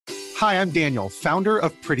Hi, I'm Daniel, founder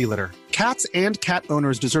of Pretty Litter. Cats and cat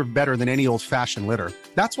owners deserve better than any old-fashioned litter.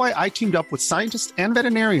 That's why I teamed up with scientists and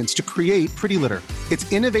veterinarians to create Pretty Litter.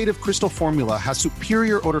 Its innovative crystal formula has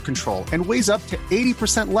superior odor control and weighs up to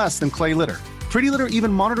 80% less than clay litter. Pretty Litter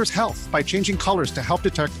even monitors health by changing colors to help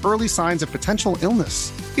detect early signs of potential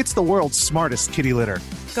illness. It's the world's smartest kitty litter.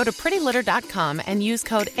 Go to prettylitter.com and use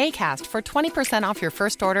code ACAST for 20% off your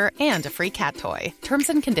first order and a free cat toy. Terms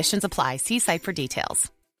and conditions apply. See site for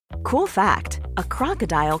details. Cool fact, a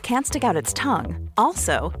crocodile can't stick out its tongue.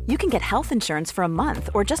 Also, you can get health insurance for a month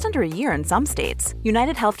or just under a year in some states.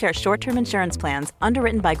 United Healthcare short-term insurance plans,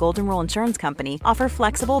 underwritten by Golden Rule Insurance Company, offer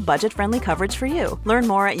flexible, budget-friendly coverage for you. Learn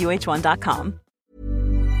more at uh1.com.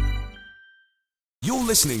 You're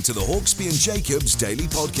listening to the Hawksby and Jacobs Daily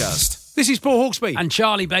Podcast. This is Paul Hawksby. And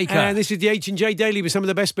Charlie Baker. And this is the H&J Daily with some of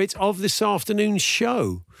the best bits of this afternoon's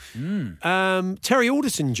show. Terry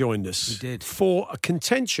Alderton joined us. We did. For a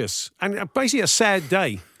contentious and basically a sad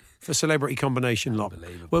day for Celebrity Combination Lock.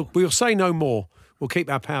 Well, we'll say no more. We'll keep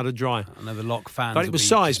our powder dry. I know the Lock fans But it was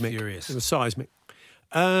seismic. Furious. It was seismic.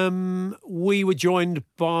 We were joined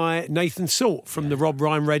by Nathan Salt from the Rob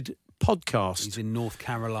Ryan Red podcast. He's in North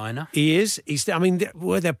Carolina. He is. I mean,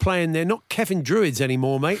 where they're playing, they're not Kevin Druids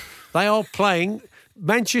anymore, mate. They are playing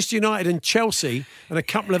Manchester United and Chelsea and a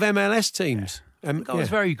couple of MLS teams. I was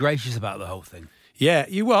very gracious about the whole thing. Yeah,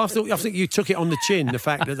 you were. I think you took it on the chin, the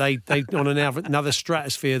fact that they on another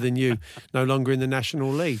stratosphere than you, no longer in the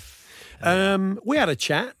National League. We had a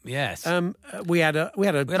chat. Yes. We had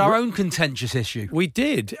our own contentious issue. We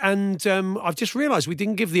did, and I've just realised we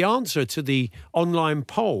didn't give the answer to the online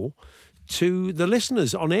poll to the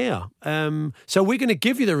listeners on air. So we're going to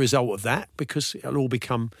give you the result of that because it'll all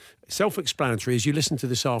become self-explanatory as you listen to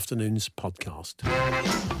this afternoon's podcast.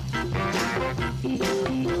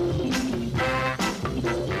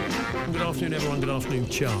 Good afternoon, everyone. Good afternoon,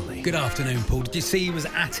 Charlie. Good afternoon, Paul. Did you see he was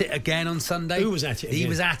at it again on Sunday? Who was at it again? He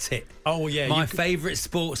was at it. Oh, yeah. My favourite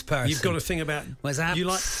sports person. You've got a thing about... Was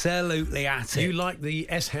absolutely at it. You like the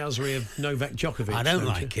S-housery of Novak Djokovic, I don't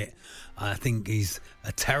like it. I think he's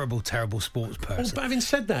a terrible, terrible sports person. Well, but having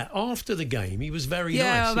said that, after the game, he was very nice.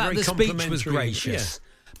 Yeah, very the speech was gracious.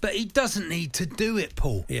 Yeah. But he doesn't need to do it,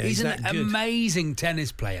 Paul. Yeah, he's an amazing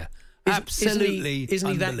tennis player. Absolutely Isn't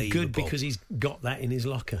he that unbelievable. good because he's got that in his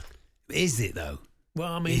locker? Is it, though?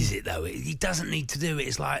 Well, I mean... Is it, though? He doesn't need to do it.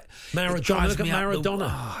 It's like... Look at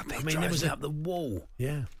Maradona. There was up the wall.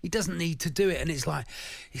 Yeah. He doesn't need to do it. And it's like,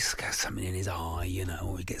 he's got something in his eye, you know,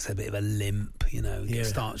 or he gets a bit of a limp, you know, he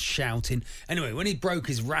starts shouting. Anyway, when he broke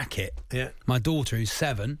his racket, my daughter, who's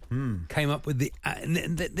 7, came up with the...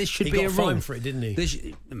 this should be a rule. He got fined for it, didn't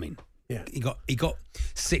he? Yeah. He got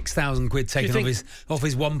 6,000 quid taken off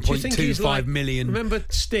his 1.25 million. Remember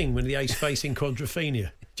Sting when the ace facing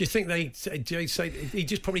Quadrophenia? Do you think they say he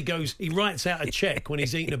just probably goes? He writes out a cheque when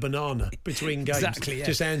he's eating a banana between games. Exactly. Yeah.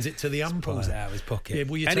 Just hands it to the umpire. Pulls it out of his pocket. Yeah.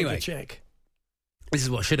 Will you take the cheque? This is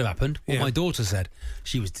what should have happened. What my daughter said.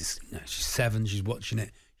 She was, she's 7. She's watching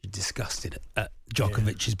it. She's disgusted at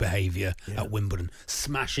Djokovic's behaviour at Wimbledon,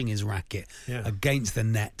 smashing his racket against the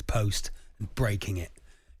net post and breaking it.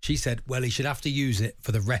 She said, well, he should have to use it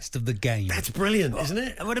for the rest of the game. That's brilliant, isn't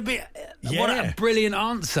it? What a brilliant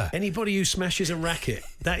answer. Anybody who smashes a racket,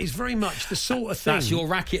 that is very much the sort of thing. That's your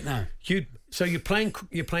racket now. So you're playing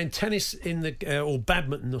tennis in the or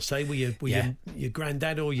badminton, or say, with your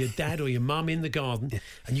granddad or your dad or your mum in the garden,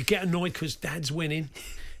 and you get annoyed because dad's winning.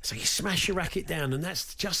 So you smash your racket down, and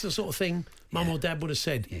that's just the sort of thing Mum or Dad would have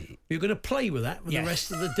said. You're going to play with that for the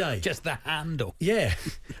rest of the day. Just the handle. Yeah.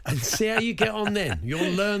 And see how you get on then.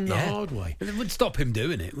 You'll learn the hard way. It would stop him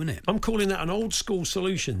doing it, wouldn't it? I'm calling that an old school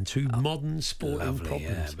solution to modern sporting problems.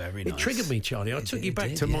 Yeah, very nice. It triggered me, Charlie. I took you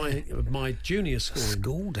back to my junior school.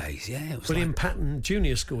 School days, yeah. It was William Patton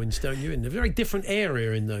Junior School in Stonehenge. A very different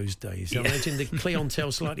area in those days. I imagine the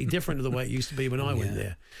clientele slightly different to the way it used to be when I went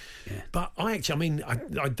there. Yeah. But I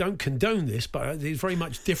don't condone this, but there's very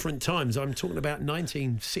much different times. I'm talking about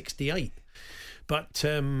 1968. But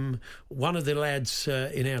one of the lads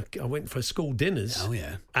I went for school dinners. Oh,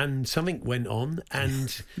 yeah. And something went on,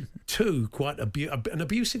 and an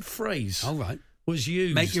abusive phrase. Oh, right. Was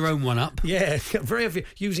used. Make your own one up. Yeah,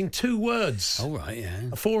 using 2 words. All right, yeah.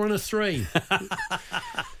 A 4 and a 3.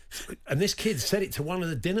 And this kid said it to one of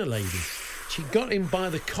the dinner ladies. She got him by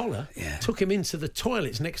the collar, took him into the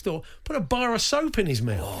toilets next door, put a bar of soap in his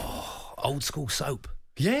mouth. Oh, old school soap.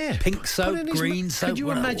 Yeah. Pink soap, green soap. Could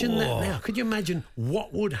you imagine that now? Could you imagine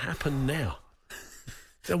what would happen now?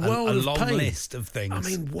 a world a of long pain. list of things. I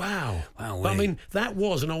mean, wow. Wow, But, I mean, that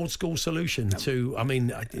was an old school solution to. I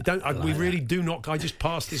mean, we really do not. I just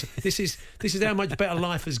passed this. This is how much better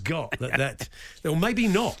life has got. Or maybe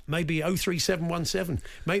not. Maybe 03717.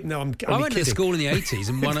 Maybe no. I went kidding. to school in the 80s,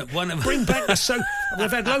 and one of Bring back the soap.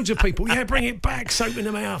 We've had loads of people. Yeah, bring it back. Soap in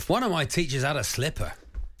the mouth. One of my teachers had a slipper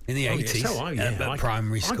in the 80s at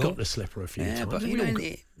primary school. I got the slipper a few times. But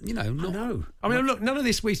No. I mean, look, none of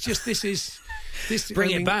this was just this.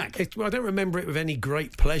 Bring it back. I don't remember it with any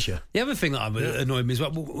great pleasure. The other thing that annoyed me as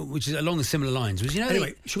well, which is along the similar lines, was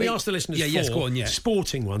Anyway, should we ask the listeners? Yes, go on. Yeah,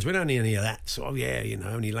 sporting ones. We don't need any of that. So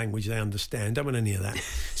only language they understand. Don't want any of that.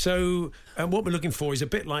 So what we're looking for is a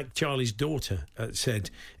bit like Charlie's daughter said.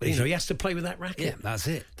 He has to play with that racket. Yeah, that's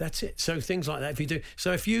it. That's it. So things like that. If you do,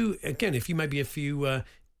 so if you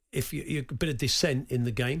a bit of dissent in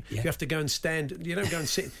the game, you have to go and stand. You don't go and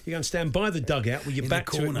sit. You go and stand by the dugout with your back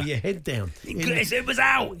to it, with your head down. It was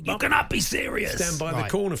out. You cannot be serious. Stand by the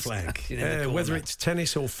corner flag. Whether it's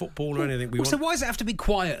tennis or football or anything. So why does it have to be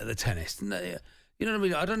quiet at the tennis? You know what I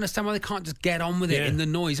mean? I don't understand why they can't just get on with it in the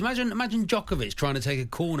noise. Imagine Djokovic trying to take a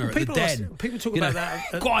corner at the Den. People talk about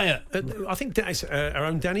that. Quiet. I think our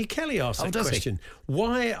own Danny Kelly asked that question.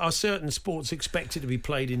 Why are certain sports expected to be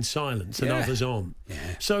played in silence and others aren't? Yeah.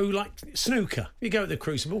 So, like snooker, you go at the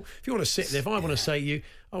Crucible. If you want to sit there, if I want to say to you,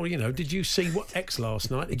 did you see what X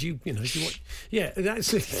last night? Did you watch? Yeah,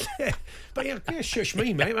 that's it. Yeah. But shush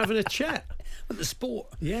me, mate. I'm having a chat. But the sport.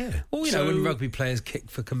 Yeah. Well, when rugby players kick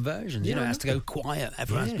for conversions, it has to go quiet.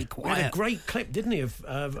 Everyone has to be quiet. We had a great clip, didn't he,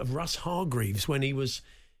 of Russ Hargreaves when he was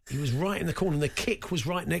right in the corner and the kick was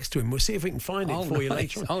right next to him. We'll see if we can find it for you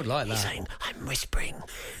later on. I would like that. He's saying, I'm whispering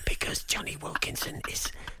because Johnny Wilkinson is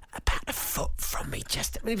about a foot from me.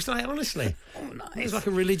 It was like, honestly, nice. It was like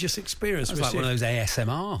a religious experience. It was like one of those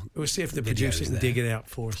ASMR. We'll see if the producer can dig it out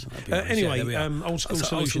for us. Anyway, old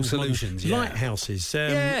school solutions. Lighthouses.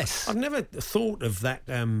 Yes. I've never thought of that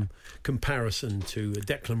comparison to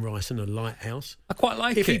Declan Rice and a lighthouse. I quite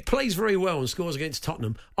like if it. If he plays very well and scores against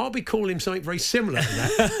Tottenham, I'll be calling him something very similar to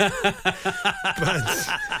that.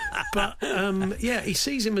 But he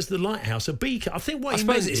sees him as the lighthouse, a beacon. I think what he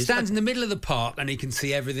meant is... it stands in the middle of the park and he can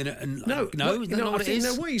see everything. And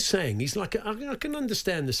what he's saying, he's like, I can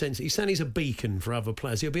understand the sense. He's saying he's a beacon for other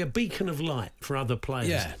players. He'll be a beacon of light for other players.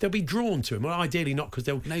 Yeah. They'll be drawn to him. Well, ideally not because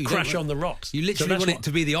they'll crash on the rocks. You literally want it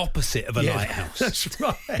to be the opposite of a lighthouse. That's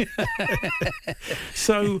right.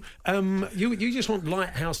 So you just want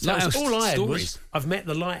lighthouse tales. All I had was I've met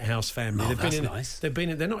the Lighthouse family. Nice.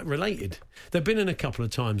 They're not related. They've been in a couple of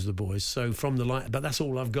times, the boys. So from the but that's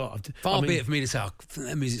all I've got. Far be it for me to say,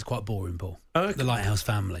 that music's quite boring, Paul. Okay. The Lighthouse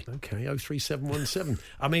family. Okay, 03717.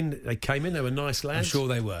 I mean, they came in, they were nice lads. I'm sure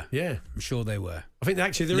they were. Yeah. I'm sure they were. I think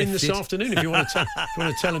actually they're in this afternoon if you want to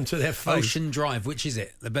tell them to their face. Ocean Drive, which is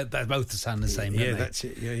it? They both sound the same, don't they? That's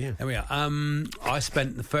it. Yeah. There we are. I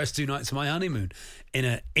spent the first 2 nights of my honeymoon in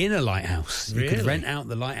a lighthouse. Really? You could rent out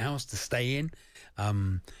the lighthouse to stay in.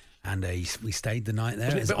 And we stayed the night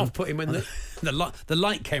there. Was it a bit off-putting when the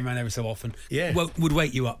light came around every so often? Yeah. Would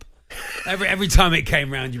wake you up. Every time it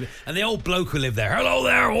came round, and the old bloke who lived there, hello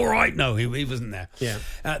there, all right. No, he wasn't there. Yeah.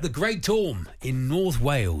 The Great Orme in North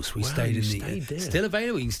Wales. We stayed in there. Still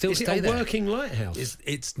available. You can still stay there. Is it a working lighthouse?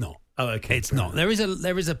 It's not. Oh, okay. It's not. There is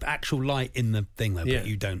a actual light in the thing though, but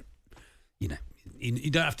you don't.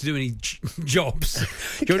 You don't have to do any jobs.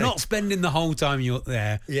 Okay. You're not spending the whole time you're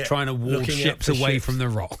there trying to walk ships away from the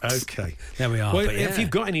rocks. Okay. There we are. Well, if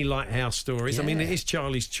you've got any lighthouse stories, I mean, it is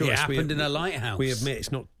Charlie's choice. It happened in a lighthouse. We admit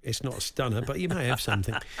it's not a stunner, but you may have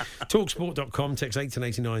something. Talksport.com, text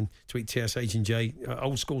 1889, tweet TSH and J.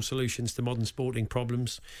 Old school solutions to modern sporting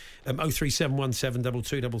problems. 03717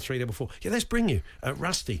 223344. Yeah, let's bring you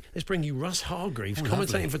Rusty. Let's bring you Russ Hargreaves,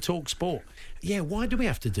 commentating for Talksport. Yeah, why do we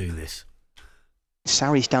have to do this?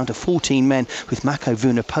 Sarri's down to 14 men with Mako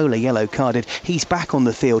Vunipola yellow carded. He's back on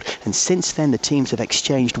the field, and since then the teams have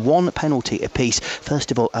exchanged one penalty apiece.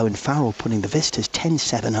 First of all, Owen Farrell putting the Visitors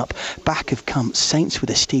 10-7 up. Back have come Saints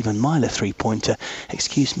with a Stephen Myler three-pointer.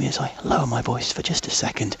 Excuse me as I lower my voice for just a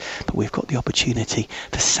second, but we've got the opportunity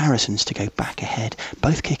for Saracens to go back ahead.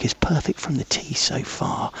 Both kickers perfect from the tee so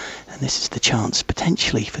far, and this is the chance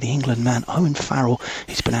potentially for the England man Owen Farrell,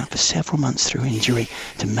 who's been out for several months through injury,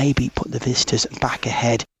 to maybe put the Visitors back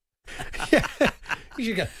ahead. Yeah,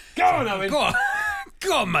 you should go on, Owen. Go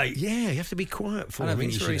on, mate. Yeah, you have to be quiet for him.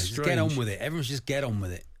 It's very strange. Get on with it. Everyone should just get on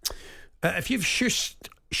with it. If you've shushed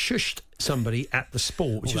shushed somebody at the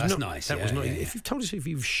sport, which Oh, is that's not nice. That Yeah, was not. yeah, If you've told us if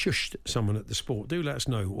you've shushed someone at the sport, do let us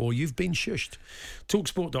know, or you've been shushed.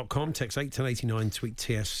 Talksport.com, text 81089, tweet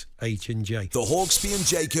TSH&J. The Hawksby and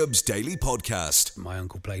Jacobs Daily Podcast. My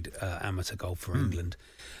uncle played amateur golf for England,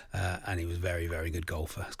 and he was a very, very good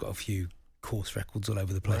golfer. He's got a few course records all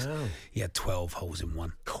over the place. Wow. He had 12 holes in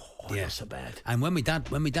one. Oh, not so bad. And when my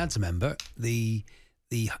dad's a member,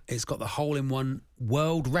 it's got the hole-in-one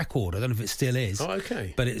world record. I don't know if it still is. Oh,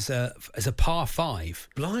 okay. But it's a par 5.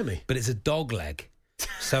 Blimey. But it's a dog leg.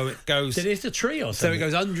 So it goes... Did it hit a tree or So something? it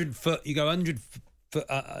goes 100 foot... You go 100 foot,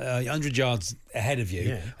 100 yards ahead of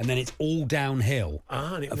you, and then it's all downhill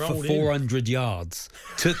and it for rolled 400 yards.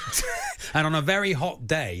 And on a very hot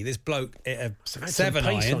day, this bloke hit a So it had 7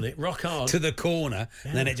 some pace iron on it, rock hard. to the corner,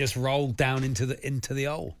 and then it just rolled down into the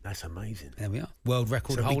hole. That's amazing. There we are. World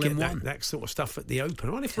record So we hole get in one. that sort of stuff at the Open.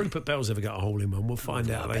 I wonder if Rupert Bell's ever got a hole in one. We'll find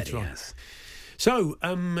out I bet later he on. has. So,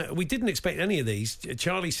 we didn't expect any of these.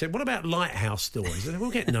 Charlie said, what about lighthouse stories? We'll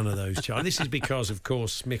get none of those, Charlie. This is because, of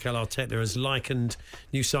course, Mikel Arteta has likened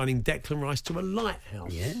new signing Declan Rice to a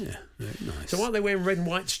lighthouse. Yeah, very nice. So why are they wearing red and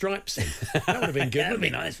white stripes then? That would have been good, That'd wouldn't be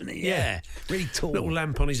it? nice, wouldn't it? Yeah. Really tall. Little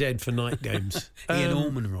lamp on his head for night games. Ian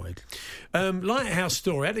Ormonroyd. Lighthouse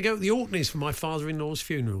story. I had to go to the Orkneys for my father-in-law's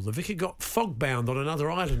funeral. The vicar got fog-bound on another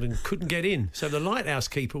island and couldn't get in, so the lighthouse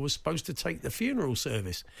keeper was supposed to take the funeral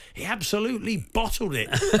service. He absolutely bottled it.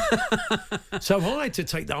 So I had to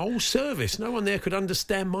take the whole service. No one there could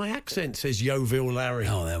understand my accent, says Yeovil Larry.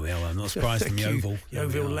 Oh, there we are. I'm not surprised from Thank you, Yeovil.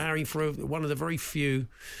 Yeovil Larry, for one of the very few.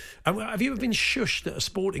 Have you ever been shushed at a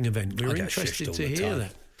sporting event? We were I get interested shushed all to the hear time.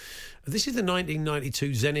 that. This is the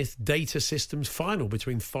 1992 Zenith Data Systems final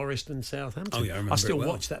between Forest and Southampton. Oh, yeah, I remember still it well.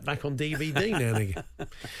 watch that back on DVD now and again.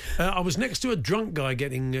 I was next to a drunk guy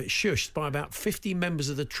getting shushed by about 50 members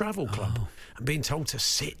of the travel club and being told to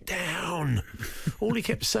sit down. All he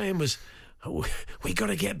kept saying was, "Oh, we got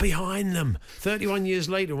to get behind them." 31 years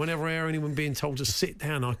later, whenever I hear anyone being told to sit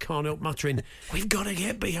down, I can't help muttering, "We've got to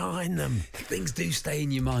get behind them." Things do stay in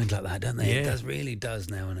your mind like that, don't they? Yeah. It really does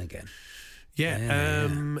now and again.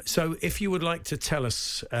 So if you would like to tell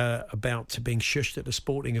us about being shushed at a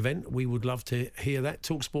sporting event, we would love to hear that.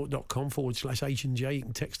 Talksport.com/H&J. You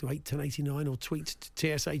can text to 81089 or tweet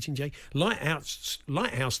to TSH&J.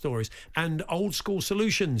 Lighthouse stories and old school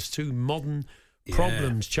solutions to modern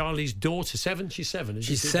problems. Charlie's daughter, 7. She's 7. Isn't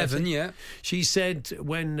She's she? 7, yeah. She said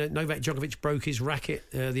when Novak Djokovic broke his racket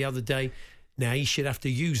the other day, now he should have to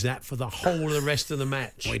use that for the whole of the rest of the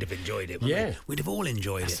match. We'd have enjoyed it, wouldn't Yeah. we? We'd have all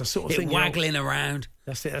enjoyed That's it. the sort of it thing you waggling around.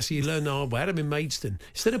 That's it. That's how you learn the hard way. Adam in Maidstone,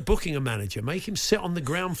 instead of booking a manager, make him sit on the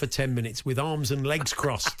ground for 10 minutes with arms and legs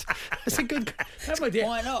crossed. That's a good idea.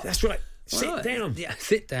 Why not? That's right. Sit Right. down. Yeah,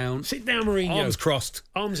 sit down. Sit down, Mourinho. Arms crossed.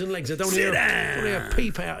 Arms and legs. I don't Sit hear down. a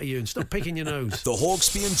peep out of you, and stop picking your nose. The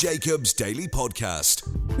Hawksby and Jacobs Daily Podcast.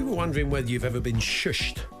 We were wondering whether you've ever been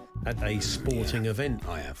shushed at a sporting event.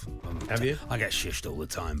 I have. Have you? I get shushed all the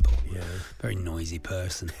time, Paul. Yeah. Very noisy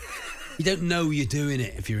person. You don't know you're doing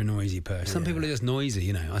it if you're a noisy person. Some people are just noisy,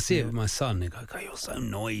 you know. I see it with my son. They go, "Oh, you're so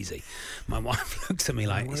noisy." My wife looks at me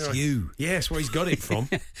like, "It's you." Yes, where he's got it from.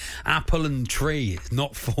 Apple and tree. It's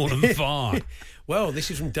not fallen far. Well,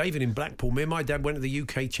 this is from David in Blackpool. Me and my dad went to the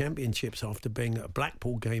UK Championships after being at a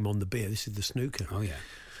Blackpool game on the beer. This is the snooker. Oh, yeah.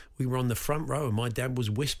 We were on the front row and my dad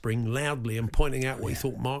was whispering loudly and pointing out what he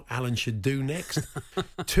thought Mark Allen should do next.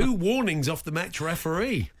 2 warnings off the match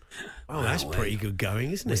referee. Oh, that's pretty good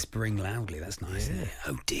going, isn't it? Whispering loudly. That's nice. Isn't it?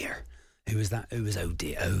 Oh, dear. Who was that? Who was oh,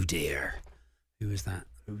 dear? Oh, dear. Who was that?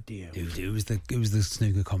 Oh, dear. Who was the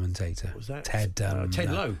snooker commentator? What was that? Ted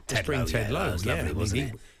Lowe. Whispering Ted Lowe. That was lovely,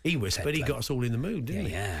 wasn't it? He whispered. Ted He Lowe. got us all in the mood, didn't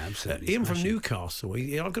he? Yeah, absolutely. Ian from smashing. Newcastle.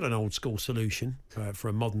 I've got an old school solution for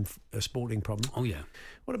a modern sporting problem. Oh, yeah.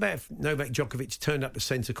 What about if Novak Djokovic turned up to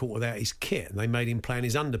centre court without his kit and they made him play in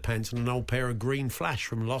his underpants and an old pair of green flash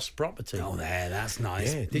from Lost Property? Oh, there, that's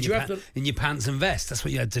nice. Yeah. Did you have in your pants and vest? That's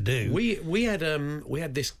what you had to do. We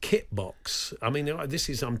had this kit box. I mean,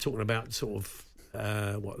 I'm talking about sort of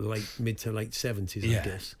mid to late 70s, I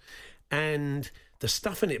guess. And the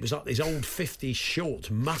stuff in it was like these old 50s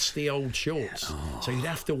shorts, musty old shorts. Oh. So you'd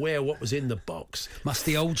have to wear what was in the box.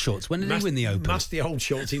 Musty old shorts. When did he win the Open? Musty old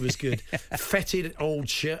shorts, he was good. Fetid old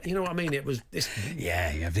shirt. You know what I mean? It was this.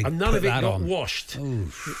 Yeah, you have to and none put of it that got on. washed.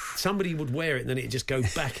 Oof. Somebody would wear it and then it'd just go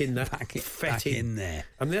back in that back fetid. in there.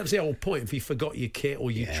 I mean, that was the whole point. If you forgot your kit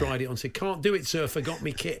or you tried it on, said, "Can't do it, sir, forgot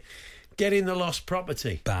me kit." Get in the Lost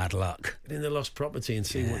Property. Bad luck. Get in the Lost Property and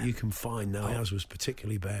see what you can find. No, ours was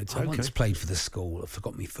particularly bad. So, I once played for the school. I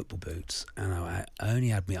forgot me football boots, and I only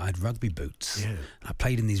had I had rugby boots. Yeah. I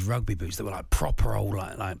played in these rugby boots that were like proper old,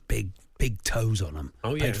 like big big toes on them.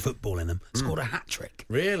 Oh, yeah. Played football in them. Scored a hat-trick.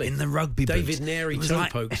 Really? In the rugby boots. David Neri toe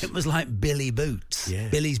pokes. It was like Billy Boots. Yeah.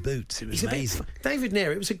 Billy's boots. It was amazing. David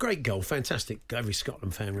Neri, it was a great goal. Fantastic. Every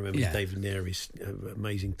Scotland fan remembers David Neri's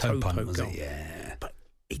amazing toe poke goal. Yeah. But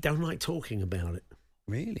he don't like talking about it.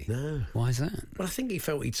 Really? No. Why is that? Well, I think he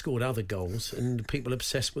felt he'd scored other goals and people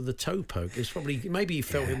obsessed with the toe poke. It's probably, maybe he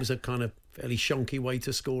felt it was a kind of fairly shonky way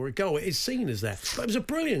to score a goal. It is seen as that. But it was a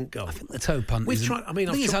brilliant goal. I think the toe punt I think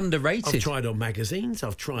it's underrated. I've tried on magazines.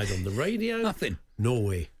 I've tried on the radio. Nothing.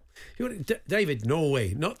 Norway. David,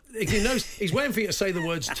 Norway. Not. He knows. He's waiting for you to say the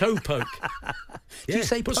words toe poke. Did you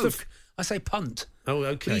say poke? I say punt. Oh,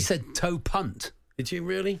 okay. But you said toe punt. Did you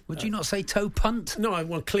really? Would you not say toe punt? No,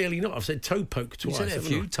 well, clearly not. I've said toe poke twice. You said it a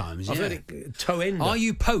few times, I've heard it toe ender. Are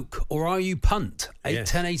you poke or are you punt?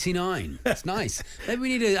 81089. That's nice. Maybe we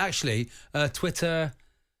need to actually Twitter.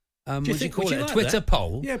 What do you call it? A Twitter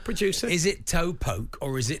poll. Yeah, producer. Is it toe poke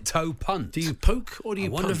or is it toe punt? Do you poke or do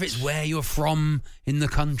you punt? I wonder if it's where you're from in the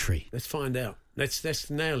country. Let's find out. Let's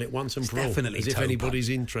nail it once and for all. Definitely as if anybody's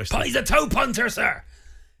interested. But he's a toe punter, sir.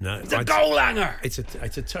 No, it's a goal hanger. It's a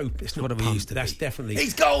toe. It's not what we used to. That's definitely.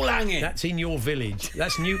 He's goal hanging. That's in your village.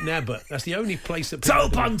 That's Newton Abbot. That's the only place that. Toe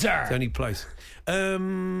punter. It's the only place.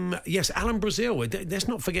 Yes, Alan Brazil. Let's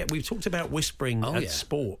not forget we've talked about whispering at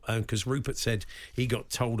sport because Rupert said he got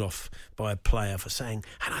told off by a player for saying,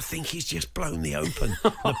 and I think he's just blown the Open.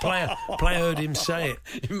 The player heard him say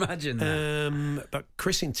it. Imagine that. But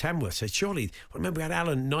Chris in Tamworth said, surely, remember we had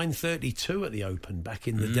Alan 9:32 at the Open back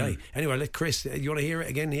in the day. Anyway, let Chris. You want to hear it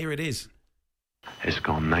again? Here it is. It's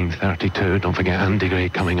gone 9:32. Don't forget Andy Gray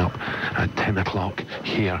coming up at 10 o'clock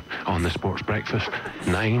here on the Sports Breakfast.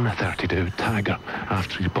 9:32, Tiger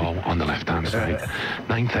after his ball on the left-hand side.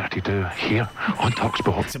 9:32 here on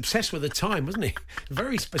TalkSport. He's obsessed with the time, wasn't he?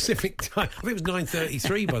 Very specific time. I think it was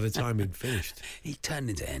 9:33 by the time he'd finished. He turned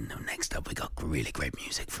into end. Next up, we got really great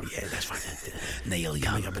music from that's fine. Neil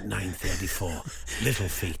Young. Coming up at 9:34. Little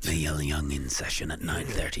Feet. Neil Young in session at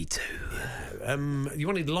 9:32. You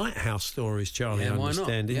wanted Lighthouse stories, Charlie. I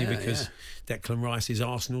understand, didn't you? Because Declan Rice is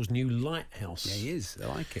Arsenal's new lighthouse. Yeah, he is. I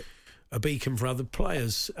like it. A beacon for other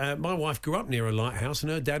players. My wife grew up near a lighthouse, and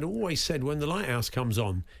her dad always said when the lighthouse comes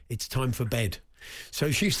on, it's time for bed.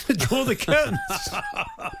 So she used to draw the curtains.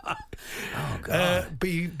 Oh, God.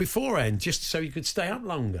 Beforehand, just so you could stay up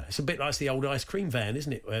longer. It's a bit like the old ice cream van,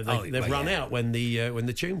 isn't it? Where they've run out when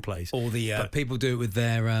the tune plays. Or the people do it with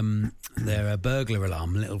their burglar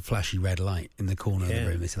alarm, little flashy red light in the corner of the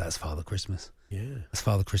room. They say that's Father Christmas. Yeah. That's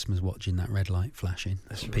Father Christmas watching that red light flashing.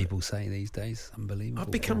 That's what people say these days. Unbelievable. I've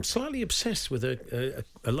become slightly obsessed with a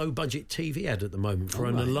low-budget TV ad at the moment for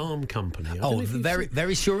an alarm company.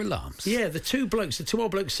 Very Sure Alarms. Yeah, the two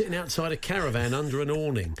old blokes sitting outside a caravan under an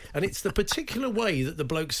awning. And it's the particular way that the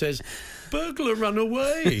bloke says, burglar run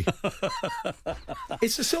away.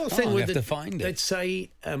 It's the sort of thing where they'd say,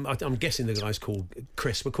 I'm guessing the guy's called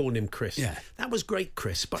Chris. We're calling him Chris. Yeah. That was great,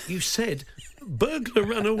 Chris, but you said burglar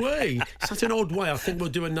run away. Such an odd way. I think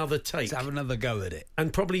we'll do another take. Let's have another go at it.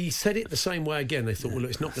 And probably he said it the same way again. They thought, well,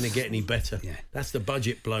 look, it's not going to get any better. Yeah. That's the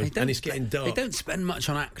budget bloke, and it's getting dark. They don't spend much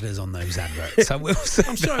on actors on those adverts. I will say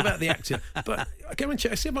I'm sorry about the actor, but go and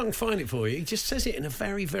check. See if I can find it for you. He just says it in a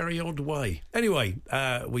very, very odd way. Anyway,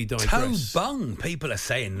 we digress. Toe bung. People are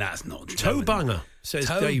saying that's not true. Toe bunger, says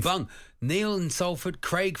toe Dave. Bung. Neil in Salford,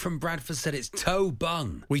 Craig from Bradford said it's toe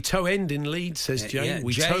bung. We toe end in Leeds, says Jay. Yeah,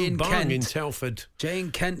 we Jay toe in bung Kent. in Telford. Jay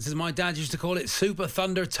in Kent says my dad used to call it Super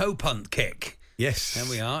Thunder Toe Punt Kick. Yes. There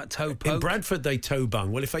we are, toe poke. In Bradford, they toe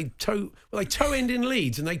bung. Well, if they toe end in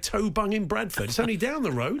Leeds and they toe bung in Bradford. It's only down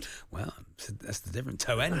the road. Well, that's the different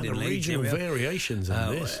toe end in the Leeds. Regional variations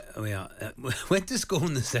on this. We are. Went to school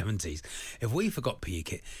in the 70s. If we forgot PE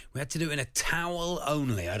kit, we had to do it in a towel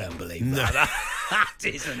only. I don't believe that. No. That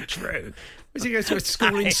isn't true. Was he going to a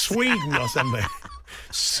school in Sweden or something?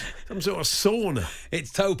 Some sort of sauna.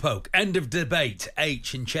 It's toe poke. End of debate.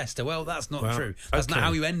 H in Chester. Well, that's not true. That's not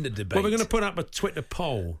how you end a debate. Well, we're going to put up a Twitter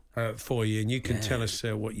poll for you, and you can tell us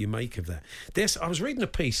what you make of that. I was reading a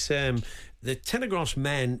piece. The Telegraph's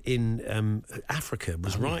man in Africa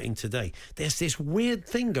was writing today. There's this weird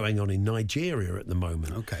thing going on in Nigeria at the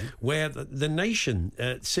moment, where the nation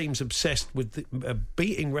seems obsessed with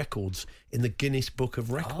beating records in the Guinness Book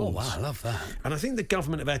of Records. Oh, wow, I love that. And I think the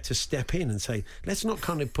government have had to step in and say, let's not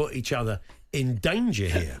kind of put each other in danger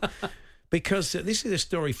here. Because this is a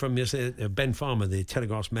story from Ben Farmer, the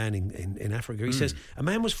Telegraph's man in Africa. He says, a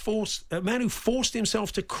man who forced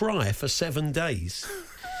himself to cry for 7 days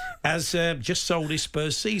has just sold his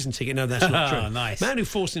Spurs season ticket. No, that's not true. Nice. Man who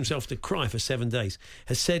forced himself to cry for 7 days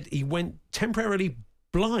has said he went temporarily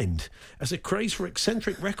blind as a craze for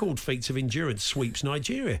eccentric record feats of endurance sweeps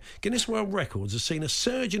Nigeria. Guinness World Records has seen a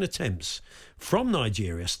surge in attempts from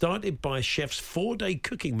Nigeria, started by a chef's 4-day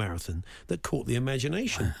cooking marathon that caught the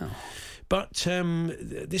imagination. Wow. But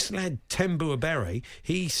this lad, Tembu Abere,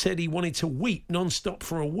 he said he wanted to weep non-stop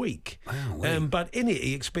for a week. Wow, but in it,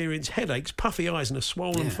 he experienced headaches, puffy eyes and a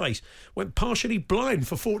swollen face. Went partially blind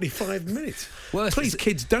for 45 minutes. Please,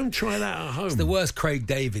 kids, don't try that at home. It's the worst Craig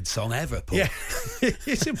David song ever, Paul. Yeah.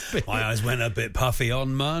 It's a bit... My eyes went a bit puffy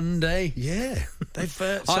on Monday. Yeah.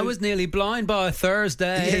 I was nearly blind by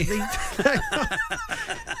Thursday.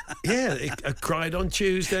 I cried on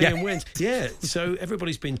Tuesday and Wednesday. Yeah, so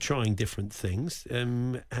everybody's been trying different things,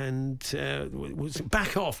 and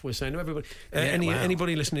back off. We're saying to everybody,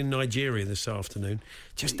 anybody listening in Nigeria this afternoon,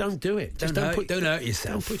 just don't do it. Just don't hurt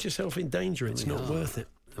yourself. Don't put yourself in danger. It's not worth it.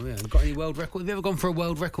 We haven't got any world record. Have you ever gone for a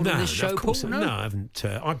world record in this show, Paul? No, I haven't.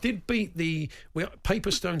 I did beat the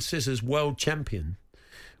paper, stone, scissors world champion.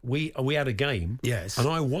 We had a game, yes, and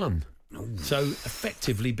I won. So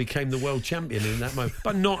effectively became the world champion in that moment,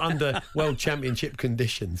 but not under world championship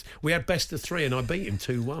conditions. We had best of 3 and I beat him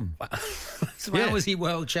 2-1. So how was he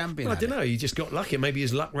world champion? Well, I don't know. He just got lucky. Maybe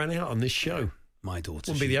his luck ran out on this show. My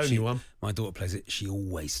daughter wouldn't be the only one. My daughter plays it. She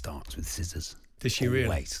always starts with scissors. Does she really?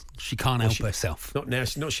 Always. She can't help herself. Not now.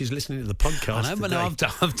 She's listening to the podcast. I know, but no, I've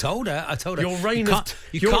told her. Your reign of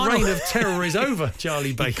terror is over,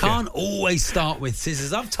 Charlie Baker. You can't always start with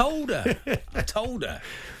scissors. I've told her.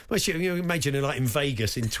 Well, you imagine her like in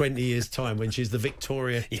Vegas in 20 years' time when she's the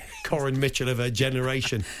Victoria Corin Mitchell of her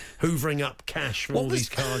generation, hoovering up cash from all these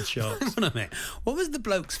card shops. Hang on a minute. What was the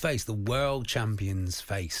bloke's face, the world champion's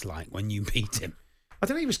face, like when you beat him? I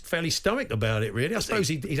think he was fairly stoic about it, really. I suppose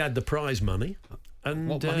he'd had the prize money. And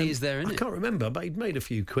what money is there in it? I can't remember, but he'd made a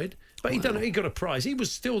few quid. But he got a prize. He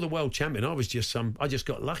was still the world champion. I just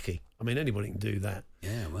got lucky. I mean, anybody can do that.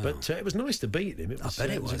 Yeah, well. But it was nice to beat him. I bet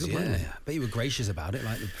it was, a good I bet you were gracious about it,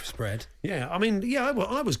 like the spread. Yeah, I mean, I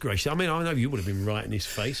was gracious. I mean, I know you would have been right in his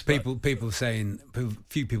face. People saying,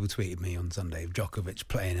 few people tweeted me on Sunday of Djokovic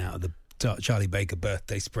playing out of the Charlie Baker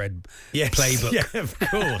birthday spread playbook. Yeah, of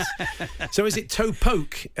course. So is it toe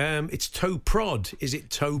poke? It's toe prod. Is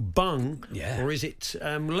it toe bung? Yeah. Or is it?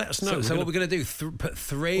 Let us know. So what we're going to do? Put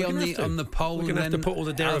 3 on the poll. We're going to have to put all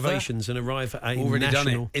the derivations and arrive at a already national.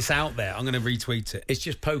 Done it. It's out there. I'm going to retweet it. It's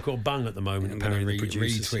just poke or bung at the moment. I'm going to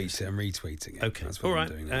retweet it. I'm retweating it. Okay. That's what all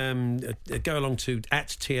I'm right. doing. Go along to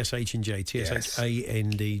 @TSH&J,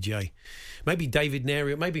 TSHANDJ. Maybe David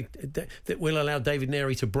Neri. Maybe that will allow David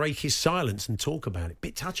Neri to break his silence and talk about it.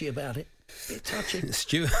 Bit touchy about it. Bit touchy.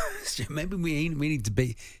 Stuart, maybe we need to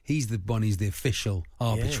be. He's the official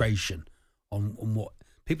arbitration on what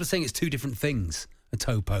people are saying. It's 2 different things: a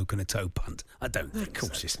toe poke and a toe punt. I don't think. Of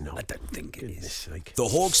course, it's not. I don't think it is. Sake. The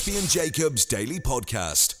Hawksby and Jacobs Daily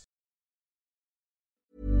Podcast.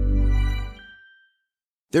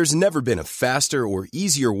 There's never been a faster or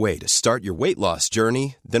easier way to start your weight loss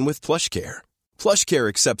journey than with PlushCare. PlushCare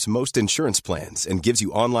accepts most insurance plans and gives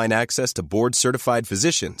you online access to board-certified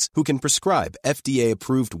physicians who can prescribe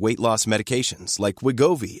FDA-approved weight loss medications like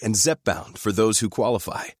Wegovy and Zepbound for those who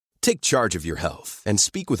qualify. Take charge of your health and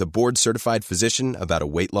speak with a board-certified physician about a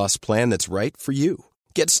weight loss plan that's right for you.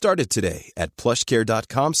 Get started today at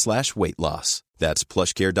plushcare.com/weight loss. That's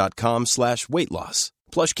plushcare.com/weight loss.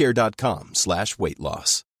 plushcare.com/weight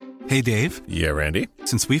loss. Hey, Dave. Yeah, Randy.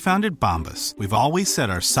 Since we founded Bombas, we've always said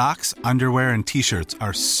our socks, underwear, and T-shirts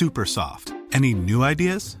are super soft. Any new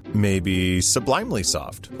ideas? Maybe sublimely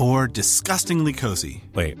soft. Or disgustingly cozy.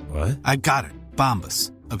 Wait, what? I got it.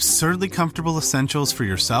 Bombas. Absurdly comfortable essentials for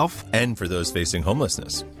yourself and for those facing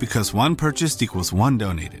homelessness. Because one purchased equals one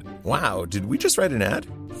donated. Wow, did we just write an ad?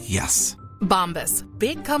 Yes. Bombas.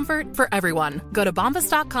 Big comfort for everyone. Go to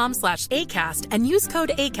bombas.com/ACAST and use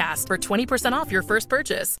code ACAST for 20% off your first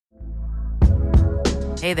purchase.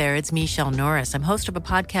 Hey there, it's Michelle Norris. I'm host of a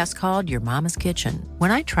podcast called Your Mama's Kitchen.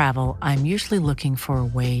 When I travel, I'm usually looking for a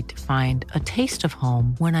way to find a taste of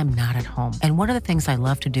home when I'm not at home. And one of the things I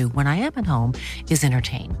love to do when I am at home is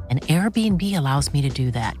entertain. And Airbnb allows me to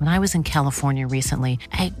do that. When I was in California recently,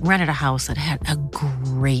 I rented a house that had a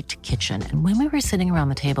great kitchen. And when we were sitting around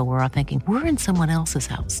the table, we were all thinking, we're in someone else's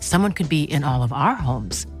house. Someone could be in all of our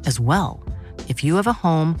homes as well. If you have a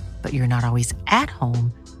home, but you're not always at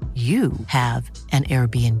home, you have an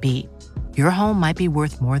Airbnb. Your home might be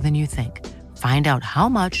worth more than you think. Find out how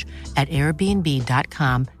much at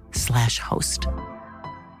airbnb.com/host.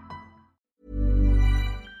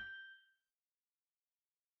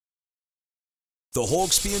 The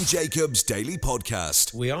Hawksby and Jacobs Daily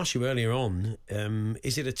Podcast. We asked you earlier on,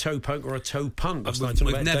 is it a toe poke or a toe punt?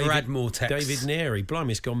 We've never had more text. David Neri,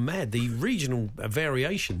 blimey, it's gone mad. The regional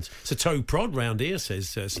variations. It's a toe prod round here,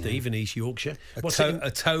 says Steve in East Yorkshire.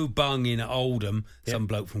 A toe bung in Oldham. Some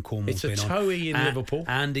bloke from Cornwall's It's a been on. toey in Liverpool.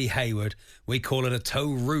 Andy Hayward. We call it a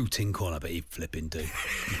toe root in Cornwall, but he flipping do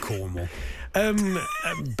in Cornwall.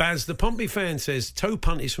 Baz, the Pompey fan, says toe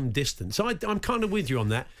punt is from distance. I'm kind of with you on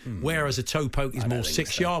that, whereas a toe poke is more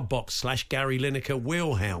 6-yard box / Gary Lineker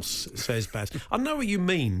wheelhouse, says Baz. I know what you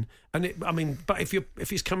mean, but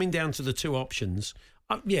if it's coming down to the two options,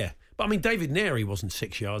 yeah. But I mean, David Neri wasn't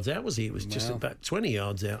 6 yards out, was he? It was just about 20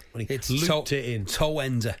 yards out when he looped it in. Toe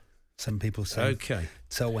ender, some people say. Okay.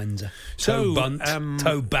 Toe ender. Toe bunt,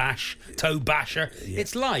 toe bash, toe basher. Yeah.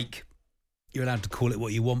 It's like... You're allowed to call it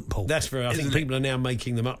what you want, Paul. That's fair. I think people are now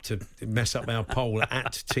making them up to mess up our poll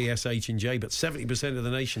at TSH&J, but 70% of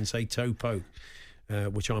the nation say toe poke,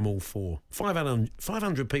 which I'm all for.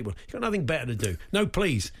 500 people. You've got nothing better to do. No,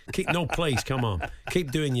 please. Come on.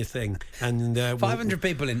 Keep doing your thing. And 500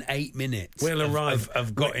 people in 8 minutes we'll arrive.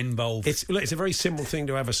 have got involved. It's a very simple thing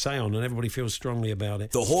to have a say on, and everybody feels strongly about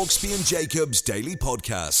it. The Hawksby and Jacobs Daily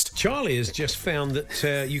Podcast. Charlie has just found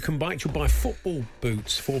that you can buy football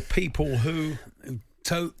boots for people who...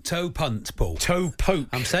 Toe punt, Paul. Toe poke.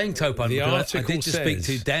 I'm saying toe punt. The because article I did just speak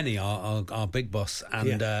to Denny, our big boss,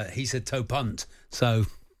 and he said toe punt. So,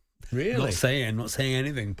 really, not saying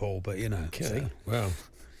anything, Paul. But you know, okay. So. Well,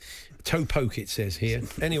 toe poke. It says here.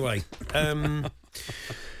 Anyway,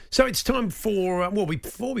 so it's time for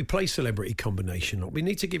before we play Celebrity Combination Lock, we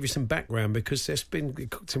need to give you some background because there's been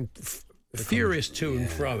some furious to and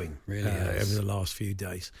froing over the last few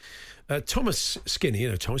days. Thomas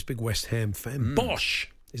Skinny, Thomas, big West Ham fan. Bosch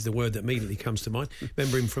is the word that immediately comes to mind.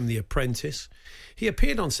 Remember him from The Apprentice. He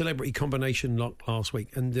appeared on Celebrity Combination Lock last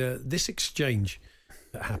week, and this exchange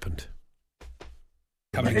that happened.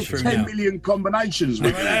 Coming it's through 10 now. million combinations.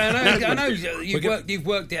 I know. You've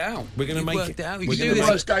worked it out. We're going to make it. It's the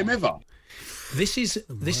worst game ever. This is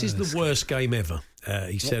the worst game ever.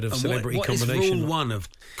 He said of Celebrity Combination. What is rule one of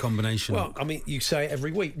combination? Well, I mean, you say it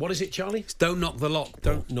every week. What is it, Charlie? Don't knock the lock. Paul.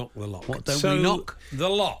 Don't knock the lock. What don't we knock? The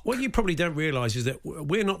lock. What you probably don't realise is that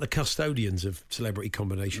we're not the custodians of Celebrity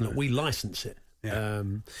Combination Lock. We license it. Yeah.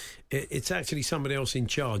 It's actually somebody else in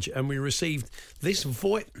charge, and we received this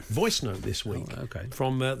voice note this week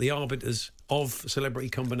from the arbiters of Celebrity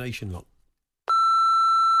Combination Lock.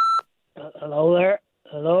 Hello there.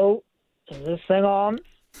 Hello. Is this thing on?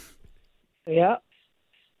 Yeah.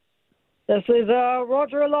 This is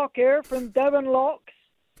Roger Locke here from Devon Locks,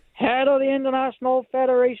 head of the International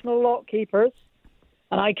Federation of Lock Keepers,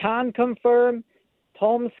 and I can confirm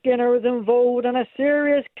Tom Skinner was involved in a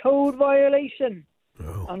serious code violation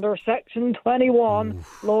under Section 21,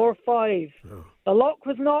 Law 5. The lock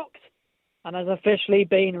was knocked and has officially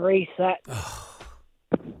been reset.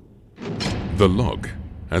 The lock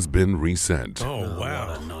has been reset. Oh, wow.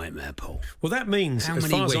 What a nightmare, Paul. Well, that means, how as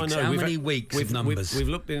many far weeks, as I know, how many weeks of numbers? We've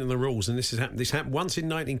looked into the rules, and this happened once in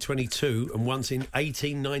 1922 and once in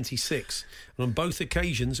 1896. And on both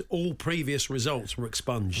occasions, all previous results were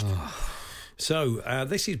expunged. So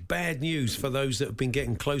this is bad news for those that have been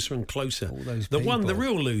getting closer and closer. The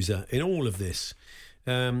real loser in all of this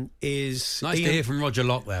is nice to hear from Roger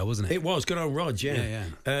Locke there, wasn't it? It was good old Rog, yeah.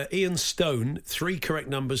 Ian Stone, 3 correct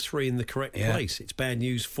numbers, 3 in the correct place. It's bad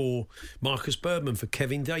news for Marcus Birdman, for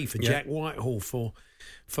Kevin Day, for Jack Whitehall, for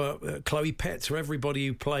Chloe Petts, for everybody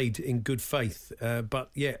who played in good faith. But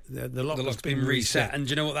the lock's been reset. And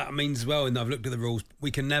do you know what that means as well? And I've looked at the rules. We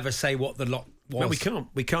can never say what the lock was. No, we can't.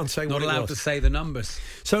 We can't say what it was. Not allowed to say the numbers.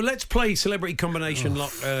 So let's play Celebrity Combination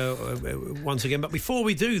Lock once again. But before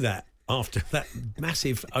we do that, after that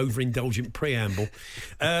massive overindulgent preamble,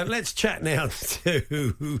 let's chat now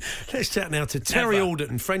to Terry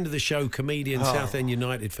Alderton, friend of the show, comedian, Southend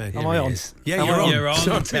United fan. Am I on? Yeah, you're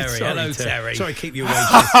on. Terry. Hello, Terry. Sorry, keep you away.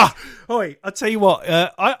 Oi, I tell you what,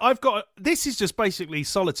 I've got. This is just basically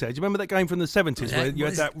solitaire. Do you remember that game from the 70s where you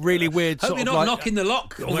had that really weird sort of? Hope you're not knocking the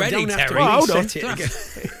lock already, Terry. Well, hold on.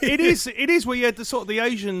 It is where you had the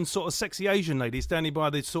Asian sort of sexy Asian lady standing by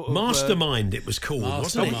the sort of Mastermind. It was called,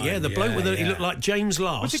 wasn't it? Yeah, the bloke with he looked like James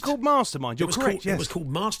Last. Was it called Mastermind? You're correct. It was called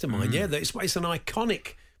Mastermind. Yeah, it's an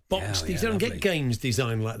iconic box. You don't get games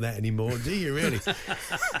designed like that anymore, do you? Really?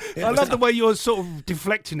 I love the way you're sort of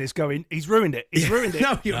deflecting this, going, "He's ruined it. He's ruined it."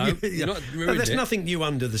 No, you're not ruined there's it. nothing new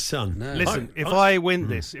under the sun. No. Listen, if I win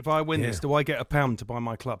this, do I get £1 to buy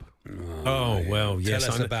my club? Oh, well, yes.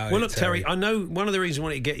 Tell us about well, it, look, Terry, I know one of the reasons I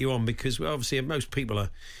wanted to get you on because, well, obviously, most people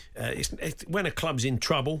are. It's when a club's in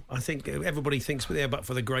trouble, I think everybody thinks we're there, but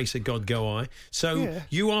for the grace of God go I. So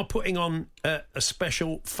you are putting on a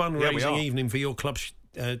special fundraising evening for your club,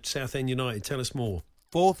 Southend United. Tell us more.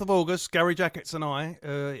 4th of August, Gary Jackets and I,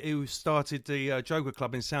 who started the Joker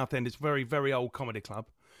Club in Southend, it's a very, very old comedy club.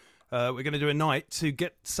 We're going to do a night to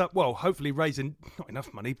get hopefully raising not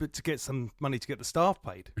enough money, but to get some money to get the staff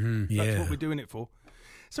paid. That's what we're doing it for.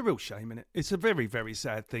 It's a real shame, isn't it? It's a very, very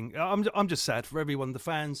sad thing. I'm just sad for everyone, the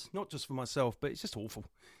fans, not just for myself, but it's just awful.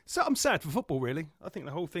 So I'm sad for football, really. I think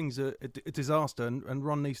the whole thing's a disaster, and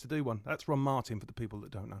Ron needs to do one. That's Ron Martin, for the people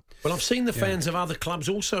that don't know. Well, I've seen the fans of other clubs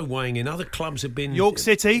also weighing in. Other clubs have been... York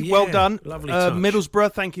City, well done. Lovely touch.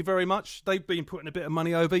 Middlesbrough, thank you very much. They've been putting a bit of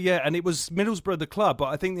money over, and it was Middlesbrough, the club, but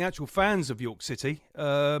I think the actual fans of York City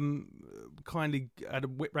kindly had a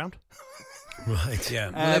whip round. Right,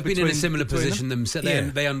 yeah. Well, they've been in a similar position themselves.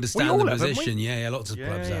 They understand the position. Yeah, lots of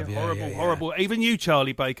clubs have. Yeah, horrible. Even you,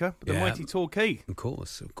 Charlie Baker, the mighty Torquay. Of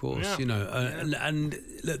course. Yeah. You know, and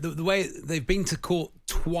the way they've been to court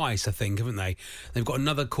twice, I think, haven't they? They've got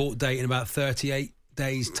another court date in about 38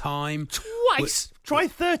 days' time. Twice? Try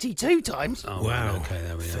 32 times. Oh, wow. Okay,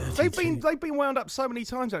 there we are. They've been wound up so many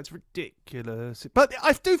times. It's ridiculous. But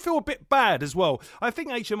I do feel a bit bad as well. I think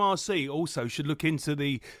HMRC also should look into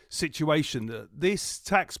the situation that this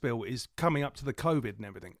tax bill is coming up to the COVID and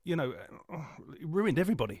everything. You know, it ruined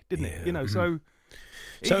everybody, didn't it? You know, so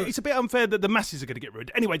it's a bit unfair that the masses are going to get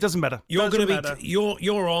ruined. Anyway, it doesn't matter.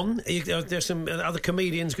 You're on. There's some other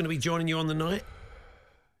comedians going to be joining you on the night.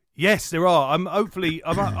 Yes, there are. I'm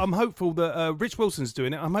hopeful that Rich Wilson's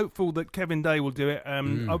doing it. I'm hopeful that Kevin Day will do it.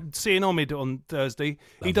 I'm seeing Omid on Thursday.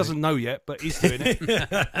 Lovely. He doesn't know yet, but he's doing it.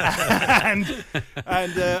 and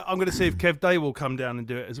I'm going to see if Kev Day will come down and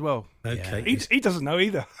do it as well. Okay, he doesn't know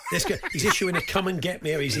either. He's issuing a come and get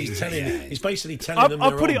me. He's basically telling them.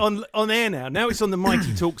 I've put it on air now. Now it's on the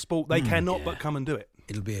Mighty Talk Sport. They cannot but come and do it.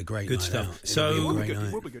 It'll be a great good night stuff. Out. So it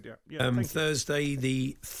will be good. Yeah. Thursday,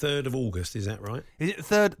 the 3rd of August. Is that right? Is it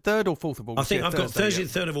third or 4th of August? I think I've got Thursday,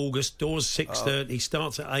 the 3rd of August. Doors 6:30.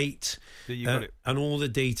 Starts at 8. You got it. And all the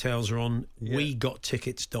details are on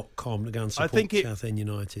wegottickets.com to go and support Southend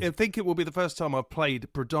United. I think it will be the first time I've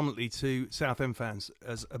played predominantly to Southend fans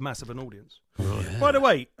as a massive an audience. Right. Yeah. By the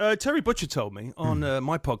way, Terry Butcher told me on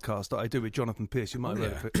my podcast that I do with Jonathan Pearce, you might have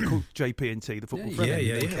heard of it. It's called JP&T, the football friend.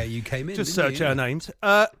 Yeah. Okay, you came in. Just search our names.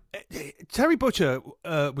 Terry Butcher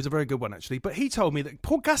was a very good one, actually, but he told me that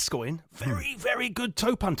Paul Gascoigne, very, very good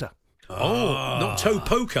toe punter. Oh, not toe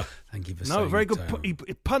poker. Thank you for saying No, very good. He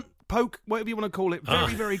punt, poke, whatever you want to call it.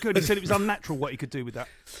 Very, very good. He said it was unnatural what he could do with that.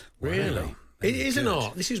 Really? Wow. It is an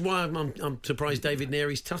art. This is why I'm surprised David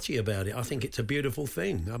Neary's touchy about it. I think it's a beautiful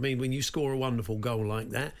thing. I mean, when you score a wonderful goal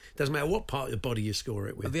like that, doesn't matter what part of the body you score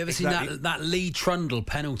it with. Have you ever seen that Lee Trundle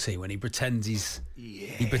penalty when he pretends he's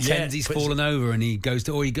fallen over and he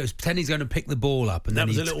pretend he's going to pick the ball up and that then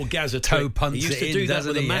was a little Gazza toe punts He used to it do in, that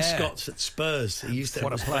with the he? mascots at Spurs. He used to.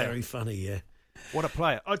 What a player. Very funny, yeah. What a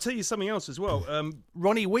player. I'll tell you something else as well.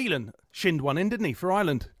 Ronnie Whelan shinned one in, didn't he, for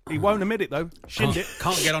Ireland? He won't admit it, though. Shinned it.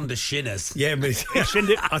 Can't get on to shinners. Yeah, but he shinned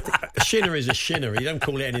it. A shinner is a shinner. You don't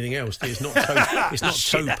call it anything else. It's not toe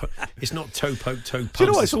poke, toe punch. Do you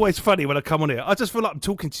know what? It's always funny when I come on here. I just feel like I'm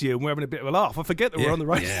talking to you and we're having a bit of a laugh. I forget that we're on the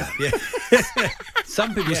radio. Yeah.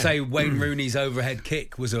 Some people say Wayne Rooney's overhead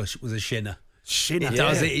kick was a shinner. Shinner. He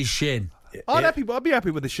does it, his shin. I'd be happy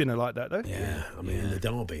with a shinner like that, though. Yeah, I mean, in the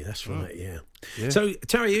derby, that's right, yeah. So,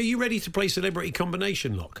 Terry, are you ready to play Celebrity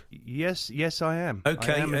Combination Lock? Yes, I am.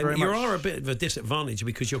 Okay, I am and you are a bit of a disadvantage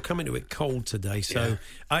because you're coming to it cold today. So,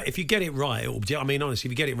 if you get it right, honestly,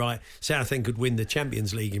 if you get it right, Southend could win the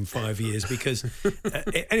Champions League in 5 years because...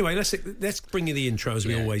 anyway, let's bring you the intro as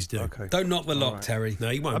we always do. Okay. Don't knock the lock, Terry.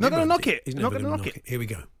 No, you won't. I'm not going to knock it. He's not going to knock it. Here we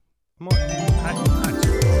go.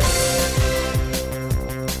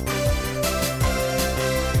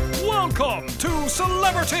 Welcome to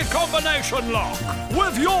Celebrity Combination Lock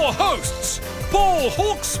with your hosts, Paul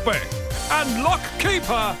Hawksby and lock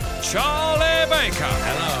keeper Charlie Baker.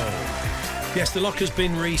 Hello. Yes, the lock has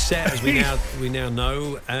been reset, as we now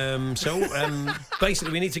know.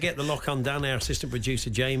 Basically, we need to get the lock undone. Our assistant producer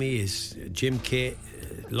Jamie is Jim Kit.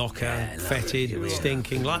 locker, fetid,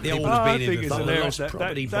 stinking, like the old I being think in it's the hilarious lost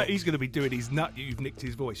property that he's going to be doing his nut. You've nicked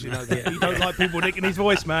his voice. You know that. He don't like people nicking his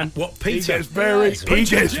voice, man. What, Peter? He gets very.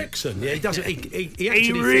 Peter Jackson. Yeah, he doesn't. He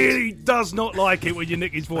actually really does not like it when you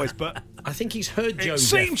nick his voice, but I think he's heard Joe. It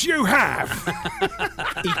seems you have.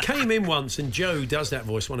 He came in once, and Joe does that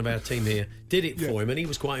voice. One of our team here did it for him, and he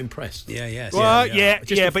was quite impressed. Well,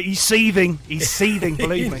 but he's seething. He's seething.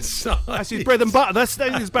 Believe me, that's his bread and butter. That's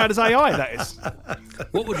as bad as AI. That is.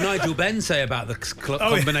 What would Nigel Benn say about the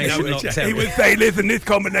combination lock? He would say, "Listen, this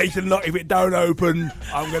combination lock. If it don't open,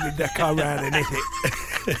 I'm going to go around and hit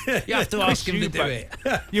it." You have to ask him to do it.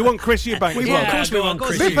 You want Chris Eubank? Of course we want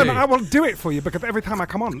Chris Eubank. Listen, I will do it for you because every time I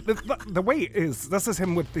come on, the way it is, this is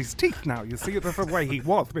him with his teeth now. You see, that's the way he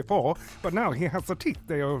was before, but now he has the teeth.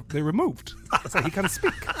 They're removed, so he can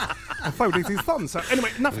speak. And so does his son. So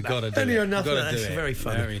anyway, enough of that. That's very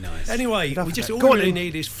funny. Very nice. Anyway, all we really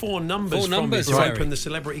need is four numbers from you to open the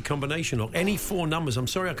celebrity combination lock. Any four numbers. I'm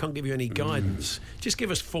sorry I can't give you any guidance. Just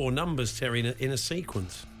give us four numbers, Terry, in a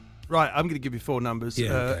sequence. Right, I'm going to give you four numbers.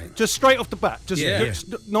 Yeah, okay. Just straight off the bat.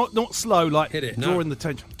 Just not slow, like hit it. Drawing the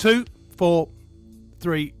tension. 2, 4,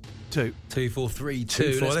 3, 2. 2, 4, 3,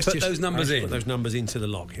 2. Let's put those numbers in. Put those numbers into the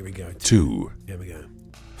lock. Here we go. 2. Here we go.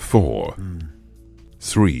 4.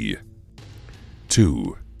 3.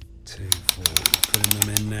 2. 2, 4. Putting them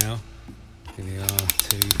in now. Here we are. 2,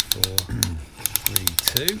 4,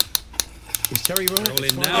 3, 2. Is Terry right? All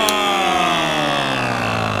in now.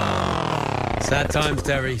 Sad times,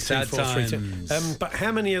 Terry. Sad 2, 4, 3, 2. times. But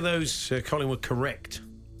how many of those, Colin, were correct?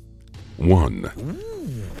 1.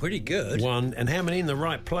 Ooh, pretty good. 1. And how many in the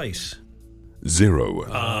right place? 0.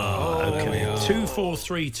 Okay. 2, 4,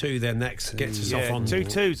 3, 2. Then that gets us off on 2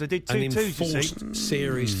 2s. I did 2 2s. You see,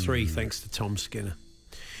 series 3, thanks to Tom Skinner.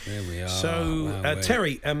 There we are. So,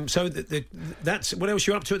 Terry, so that's what else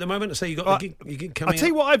you're up to at the moment? So you got the gig coming. I'll tell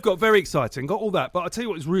you what I've got very exciting. Got all that, but I'll tell you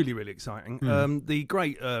what is really, really exciting. The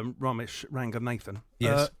great Ramesh Ranganathan.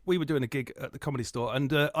 Yes. We were doing a gig at the Comedy Store,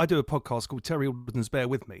 and I do a podcast called Terry Alden's Bear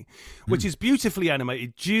With Me, which is beautifully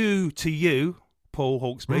animated due to you, Paul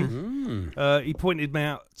Hawksby. He pointed me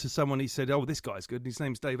out to someone. He said, "Oh, this guy's good." His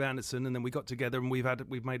name's Dave Anderson, and then we got together and we've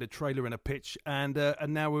made a trailer and a pitch, and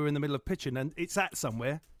now we're in the middle of pitching, and it's at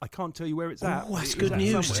somewhere. I can't tell you where it's at. Oh, that's good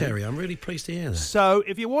news, Terry. I'm really pleased to hear that. So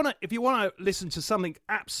if you wanna listen to something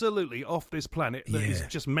absolutely off this planet that is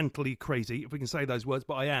just mentally crazy, if we can say those words,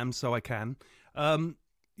 but I am, so I can.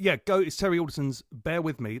 Go. It's Terry Alderson's Bear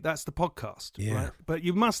With Me. That's the podcast. Yeah. Right? But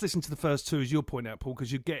you must listen to the first two, as you're pointing out, Paul,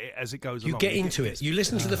 because you get it as it goes along. You get into it. You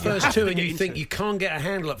listen to the first two and you think you can't get a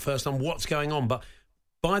handle at first on what's going on, but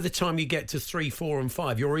by the time you get to 3, 4 and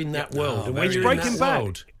 5, you're in that world. And when you're in that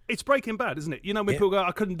world... It's Breaking Bad, isn't it? You know, when people go,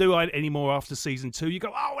 I couldn't do it anymore after season 2, you go,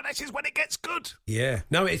 oh, well, this is when it gets good. Yeah.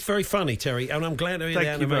 No, it's very funny, Terry, and I'm glad the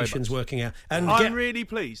animation's working out. And I'm really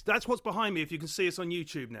pleased. That's what's behind me, if you can see us on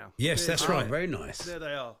YouTube now. Yes, that's right. Very nice. There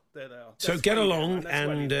they are. So get along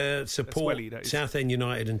and support Southend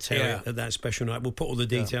United and Terry at that special night. We'll put all the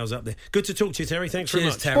details up there. Good to talk to you, Terry. Thanks very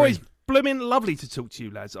much. Terry. Boys, blooming lovely to talk to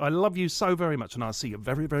you, lads. I love you so very much, and I'll see you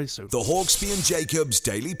very, very soon. The Hawksby and Jacobs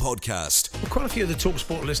Daily Podcast. Well, quite a few of the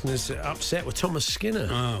TalkSport listeners are upset with Thomas Skinner.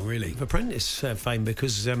 Oh, really? Of Apprentice fame,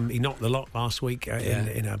 because he knocked the lock last week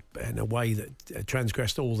in a way that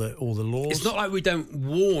transgressed all the laws. It's not like we don't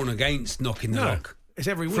warn against knocking the lock. It's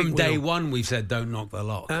every week. From day one, we've said don't knock the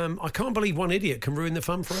lock. I can't believe one idiot can ruin the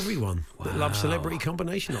fun for everyone that loves celebrity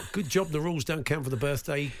combination lock. Good job the rules don't count for the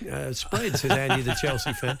birthday spread, says Andy, the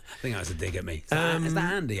Chelsea fan. I think that's a dig at me. Is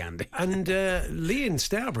that Andy? And Liam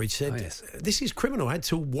Stourbridge said, this is criminal. I had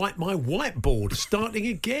to wipe my whiteboard starting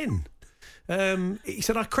again. He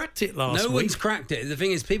said, I cracked it last week. No one's cracked it. The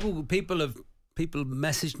thing is, people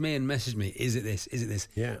messaged me. Is it this?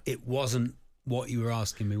 Yeah. It wasn't what you were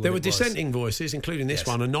asking me. There were dissenting voices, including this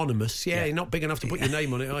one, anonymous. Yeah, you're not big enough to put your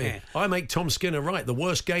name on it, are you? I make Tom Skinner right, the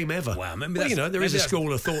worst game ever. Wow, there is a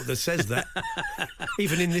school of thought that says that,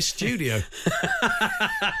 even in this studio.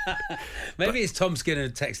 Maybe it's Tom Skinner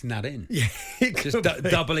texting that in. Yeah, just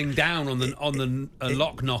doubling down on the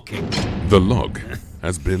lock knocking. The lock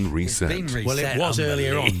has been reset. Well, it was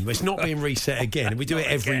earlier on. It's not being reset again. If we do it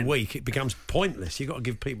every week, it becomes pointless. You've got to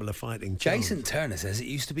give people a fighting chance. Jason Turner says it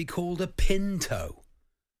used to be called a pinto.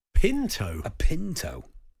 Pinto? A pinto.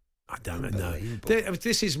 I don't know.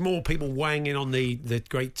 This is more people weighing in on the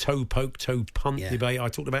great toe poke, toe punt debate. I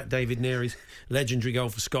talked about David Neary's legendary goal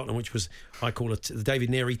for Scotland, which was, I call it the David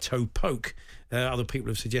Neary toe poke. Other people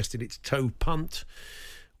have suggested it's toe punt.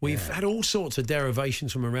 We've had all sorts of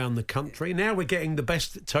derivations from around the country. Now we're getting the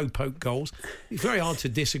best toe poke goals. It's very hard to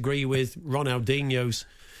disagree with Ronaldinho's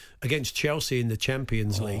against Chelsea in the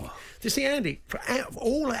Champions League. You see, Andy, out of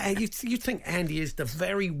all, you'd think Andy is the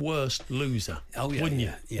very worst loser. Oh, yeah, wouldn't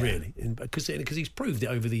you? yeah. Really, because he's proved it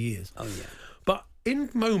over the years. Oh, yeah. But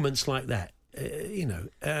in moments like that,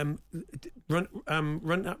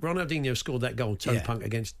 Ronaldinho scored that goal, toe punk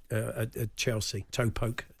against Chelsea. Toe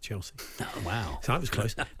poke at Chelsea. Oh, wow. So that was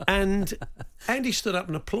close. And Andy stood up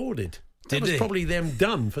and applauded. That was probably them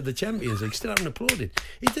done for the Champions League. Stood up and applauded.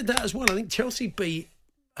 He did that as well. I think Chelsea beat...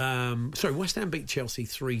 West Ham beat Chelsea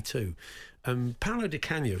 3-2. Paolo Di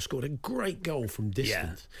Canio scored a great goal from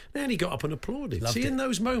distance. Yeah. And he got up and applauded. Loved see, it. in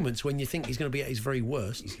those moments when you think he's going to be at his very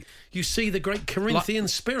worst, you see the great Corinthian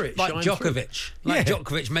spirit like shine Djokovic. through. Like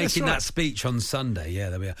Djokovic making that speech on Sunday. Yeah,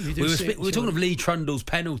 there we are. We were talking of Lee Trundle's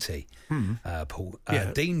penalty, Paul.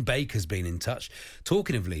 Dean Baker's been in touch.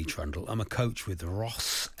 Talking of Lee Trundle, I'm a coach with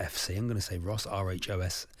Ross FC. I'm going to say Ross,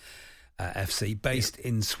 RHOS. FC, based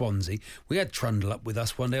in Swansea. We had Trundle up with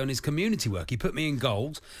us one day on his community work. He put me in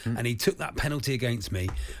goals and he took that penalty against me.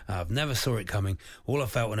 I've never saw it coming. All I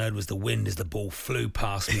felt and heard was the wind as the ball flew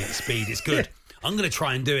past me at speed. It's good. I'm going to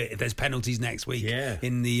try and do it if there's penalties next week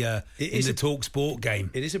in the Talk Sport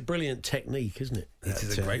game. It is a brilliant technique, isn't it? It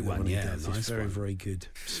is a great one, Nice, it's very, very good.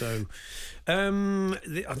 So,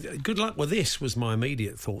 good luck with this was my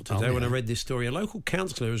immediate thought today when I read this story. A local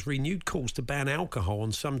councillor has renewed calls to ban alcohol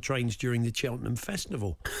on some trains during the Cheltenham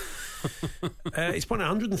Festival. It's point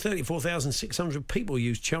 134,600 people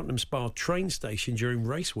used Cheltenham Spa train station during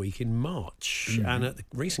race week in March. And at the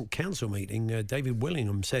recent council meeting, David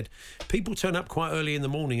Willingham said people turn up quite early in the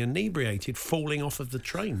morning inebriated, falling off of the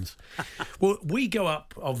trains. Well, we go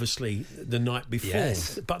up, obviously, the night before.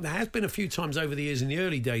 Yes. But there has been a few times over the years in the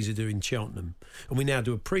early days of doing Cheltenham. And we now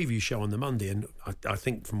do a preview show on the Monday. And I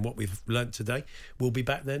think from what we've learnt today, we'll be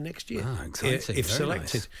back there next year. Exciting. If Very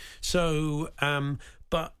selected. nice. So,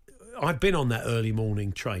 but... I've been on that early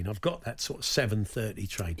morning train. I've got that sort of 7:30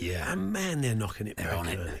 train. Yeah. And man, they're knocking it back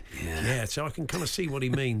early. Yeah, so I can kind of see what he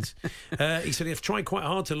means. He said they've tried quite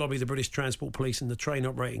hard to lobby the British Transport Police and the train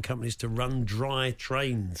operating companies to run dry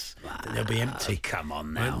trains. But they'll be empty. Come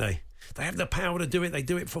on now. Won't they? They have the power to do it. They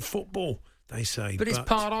do it for football, they say. But it's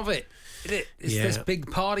part of it. It's this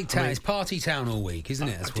big party town. It's party town all week, isn't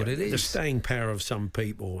it? That's what it is. The staying power of some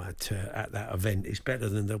people at that event is better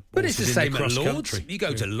than the. But it's the same at Lord's. Country. You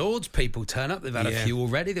go to Lord's, people turn up. They've had a few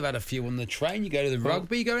already. They've had a few on the train. You go to the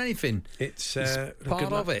rugby. You go to anything. It's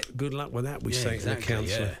part of it. Good luck with that. We say to the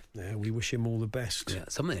councillor. Yeah, we wish him all the best. Yeah,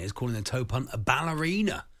 something is calling the Toe Punt a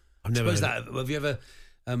ballerina. I've never heard that. Have you ever?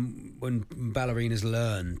 When ballerinas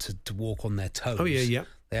learn to walk on their toes. Oh yeah.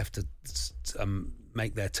 They have to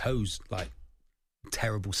make their toes like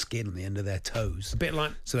terrible skin on the end of their toes. A bit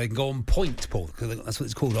like... So they can go on point, Paul, because that's what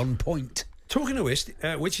it's called, on point. Talking of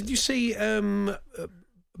which did you see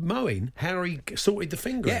mowing? Harry sorted the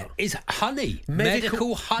finger out. It's honey.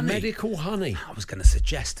 Medical honey. Medical honey. I was going to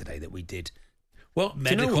suggest today that we did... Well,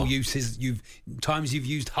 medical uses. You've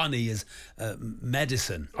used honey as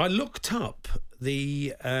medicine. I looked up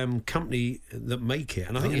the company that make it,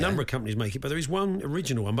 and I think a number of companies make it, but there is one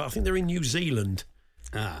original one. But I think they're in New Zealand.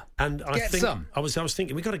 And I think some. I was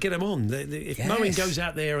thinking we've got to get them on. If Moen goes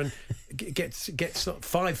out there and gets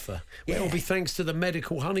FIFA, it'll be thanks to the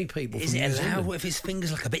medical honey people. Is it allowed if his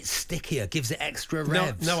finger's like a bit stickier, gives it extra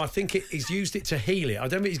revs? No, I think he's used it to heal it. I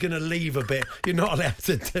don't think he's going to leave a bit. You're not allowed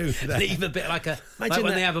to do that. Leave a bit like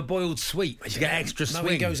when they have a boiled sweet. You get extra swing.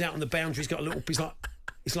 Moen goes out on the boundary. He's got a little.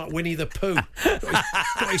 It's like Winnie the Pooh.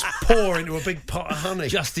 Got his paw into a big pot of honey.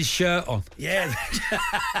 Just his shirt on. Yeah.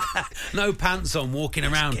 No pants on, walking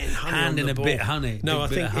around, handing a bit of honey. No, I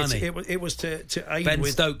think it was to aid Ben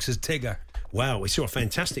with... Stokes as Tigger. Wow, we saw a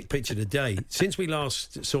fantastic picture today. Since we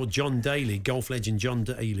last saw John Daly, golf legend John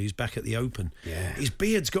Daly, who's back at the Open, his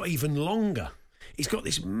beard's got even longer. He's got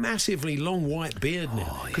this massively long white beard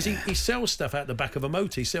now because he sells stuff out the back of a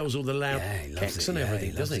motor. He sells all the loud kecks and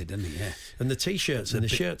everything, doesn't he? Yeah. And the t-shirts and the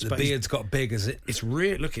shirts. The beard's got big, is it? It's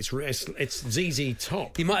real. Look, it's ZZ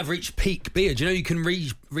Top. He might have reached peak beard. You know, you can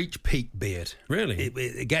reach peak beard. Really?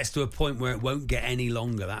 It gets to a point where it won't get any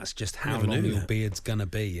longer. That's just how long your beard's gonna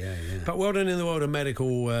be. Yeah. But well done in the world of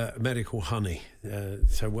medical honey.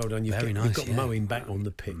 So well done. You've got Moen back on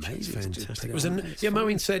the pitch. It's fantastic.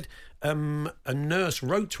 Moen said a nurse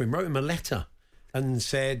wrote him a letter and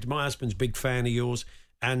said, my husband's a big fan of yours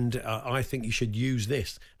and I think you should use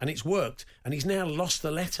this. And it's worked. And he's now lost the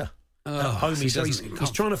letter at home. So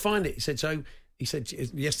he's trying to find it. He said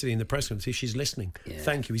yesterday in the press conference, she's listening.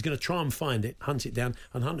 Thank you. He's going to try and find it, hunt it down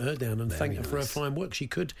and hunt her down and thank her for her fine work. She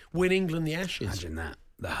could win England the Ashes. Imagine that.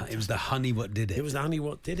 It was the honey what did it. It was the honey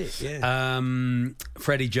what did it, yeah.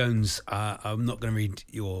 Freddie Jones, I'm not going to read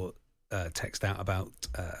your text out about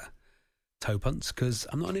toe punts because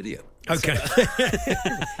I'm not an idiot. Okay.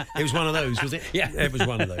 It was one of those, was it? Yeah. It was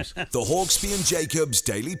one of those. The Hawksby and Jacobs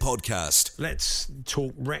Daily Podcast. Let's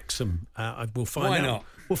talk Wrexham. We'll find Why out. not?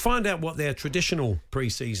 We'll find out what their traditional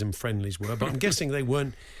pre-season friendlies were, but I'm guessing they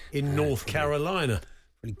weren't in North Carolina.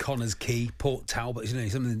 Connors Key, Port Talbot,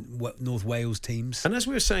 some of the North Wales teams. And as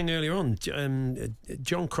we were saying earlier on,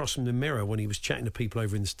 John Cross from the Mirror, when he was chatting to people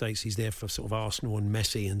over in the States, he's there for sort of Arsenal and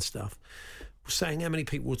Messi and stuff, was saying how many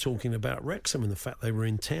people were talking about Wrexham and the fact they were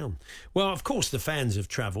in town. Well, of course, the fans have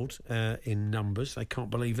travelled in numbers. They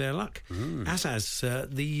can't believe their luck. As has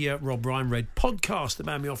the Rob Ryan Red podcast that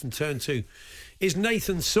man we often turn to is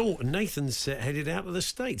Nathan Salt. And Nathan's headed out to the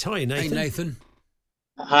States. Hi, Nathan. Hey, Nathan.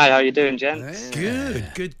 Hi, how you doing, gents?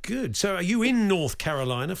 Good. So, are you in North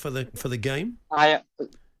Carolina for the game?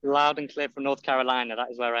 Loud and clear from North Carolina. That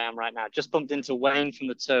is where I am right now. Just bumped into Wayne from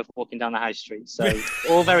the turf walking down the high street. So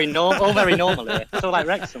all very normal here. It's all like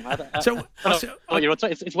Wrexham.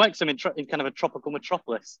 It's Wrexham in kind of a tropical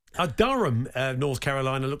metropolis. Durham, North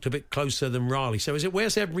Carolina, looked a bit closer than Raleigh. So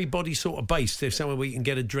where's everybody sort of based? There's somewhere where you can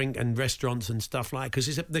get a drink and restaurants and stuff like.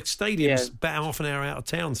 Because the stadium's about half an hour out of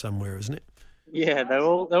town somewhere, isn't it? Yeah, they're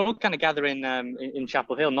all kind of gathering in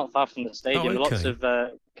Chapel Hill, not far from the stadium. Oh, okay. Lots of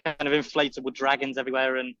kind of inflatable dragons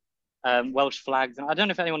everywhere and Welsh flags. And I don't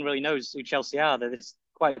know if anyone really knows who Chelsea are. They're this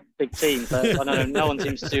quite big team, but I don't know. No one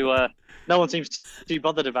seems too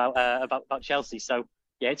bothered about Chelsea. So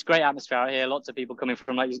yeah, it's great atmosphere out here. Lots of people coming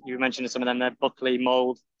from, like you mentioned, some of them there, Buckley,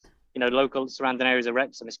 Mould, local surrounding areas of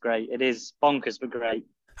Wrexham. It's great. It is bonkers, but great.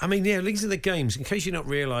 I mean, yeah, these are the games. In case you're not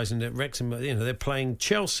realising that Wrexham, they're playing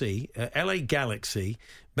Chelsea, LA Galaxy,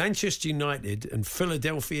 Manchester United, and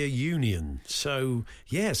Philadelphia Union. So,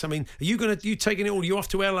 yes, I mean, are you taking it all? Are you off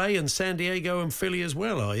to LA and San Diego and Philly as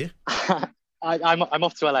well? Are you? I'm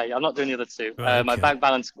off to LA. I'm not doing the other two. Right, okay. My bank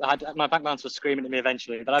balance was screaming at me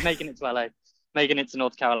eventually, but I'm making it to LA, making it to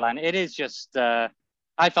North Carolina. It is just. I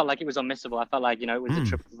felt like it was unmissable. I felt like it was a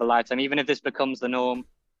trip of a lifetime. Even if this becomes the norm,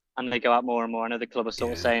 and they go out more and more. I know the club are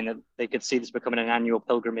sort of saying that they could see this becoming an annual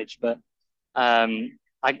pilgrimage, but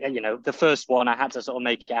the first one I had to sort of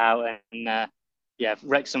make it out, and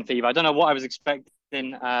Wrexham fever. I don't know what I was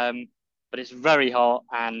expecting, but it's very hot,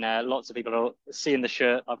 and lots of people are seeing the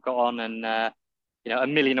shirt I've got on, and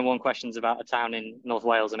 1,000,001 questions about a town in North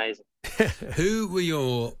Wales. Amazing. Who were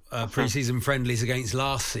your pre-season friendlies against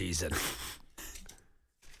last season?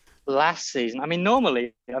 Last season,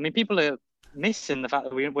 people are missing the fact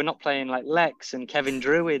that we're not playing like Lex and Kevin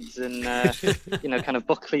Druids and kind of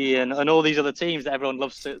Buckley and all these other teams that everyone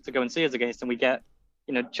loves to go and see us against, and we get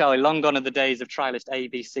Charlie, long gone are the days of trialist A,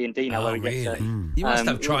 B, C and D now, where we get to you must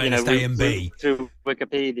have trialist A and B through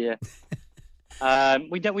Wikipedia.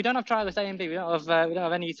 We don't have trialist A and B. We don't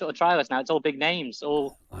have any sort of trialists now. It's all big names,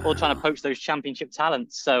 all trying to poach those championship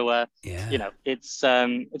talents. So it's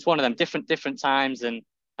one of them different times, and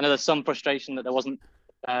I know there's some frustration that there wasn't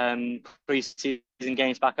pre-season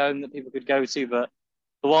games back home that people could go to, but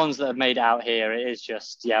the ones that have made it out here, it is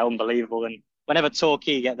just unbelievable. And whenever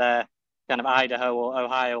Torquay get their kind of Idaho or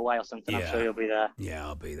Ohio away or something, I'm sure you'll be there. Yeah,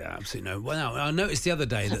 I'll be there. Absolutely. No. Well, I noticed the other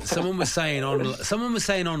day that someone was saying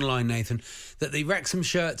online, Nathan, that the Wrexham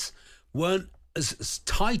shirts weren't as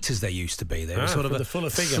tight as they used to be. They were sort of the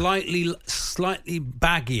fuller figure, slightly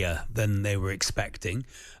baggier than they were expecting.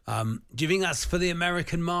 Do you think that's for the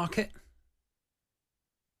American market?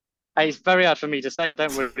 It's very hard for me to say. I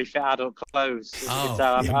don't really fit adult clothes.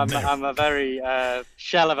 I'm a very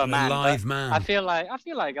shell of a man. Live man. I feel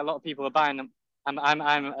like a lot of people are buying them.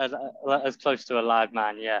 I'm as close to a live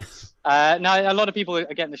man. Yeah. No, a lot of people are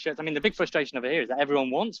getting the shirts. I mean, the big frustration over here is that everyone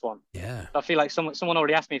wants one. Yeah. I feel like someone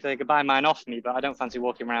already asked me if they could buy mine off me, but I don't fancy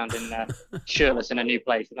walking around in shirtless in a new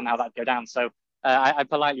place. I don't know how that'd go down. So I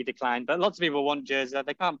politely declined. But lots of people want jerseys.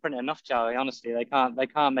 They can't print enough, Charlie. Honestly, they can't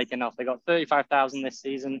make enough. They got 35,000 this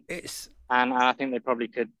season, and I think they probably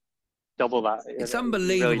could double that. It's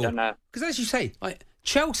unbelievable. Really don't know. Because as you say, like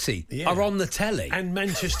Chelsea are on the telly, and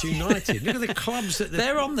Manchester United. Look at the clubs that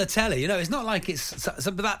they're on the telly. It's not like it's.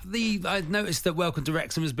 I noticed that Welcome to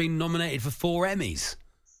Wrexham has been nominated for 4 Emmys.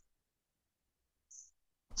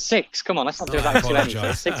 6. Come on, let's not do that. 2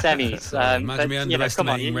 Emmys. 6 Emmys. Imagine me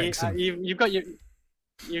underestimating Wrexham. You've got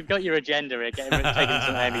your agenda here, taking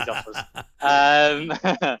some Emmys off us.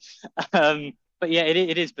 But yeah,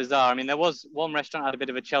 it is bizarre. I mean, there was one restaurant had a bit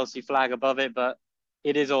of a Chelsea flag above it, but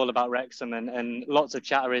it is all about Wrexham, and lots of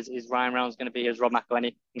chatter is Ryan Round's going to be here, is Rob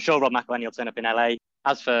McElhenney. I'm sure Rob McElhenney will turn up in LA.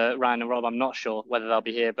 As for Ryan and Rob, I'm not sure whether they'll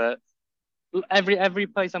be here, but every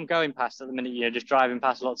place I'm going past at the minute, just driving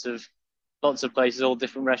past lots of places, all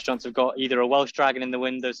different restaurants have got either a Welsh dragon in the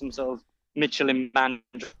window, some sort of Michelin man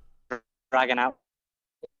dragging out.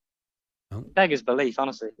 Beggars belief,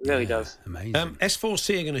 honestly, it really does. Amazing.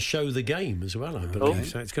 S4C are going to show the game as well, I believe.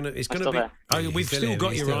 So it's going to be. We've still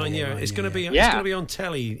got you, Ryan. Yeah, it's going to be. It's going to be on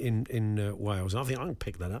telly in Wales. I think I can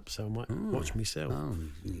pick that up, so I might watch myself. Oh,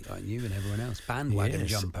 like you and everyone else, bandwagon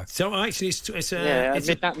jumper. So actually,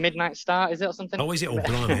 it's midnight start, is it or something? Oh, is it? Oh,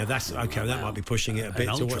 blimey, that's okay. That might be pushing it a bit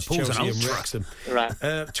to watch Chelsea and Wrexham. Right.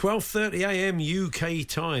 12:30 a.m. UK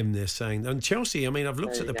time. They're saying, and Chelsea. I mean, I've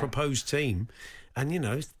looked at the proposed team. And,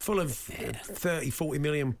 it's full of 30, 40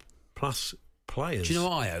 million plus players. Do you know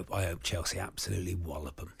what I hope? I hope Chelsea absolutely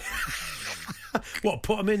wallop them. What,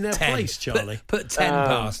 put them in their place, Charlie? Put 10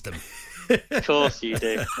 past them. Of course you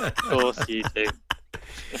do. Of course you do.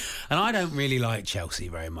 And I don't really like Chelsea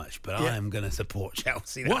very much, but I am going to support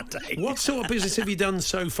Chelsea that day. What sort of business have you done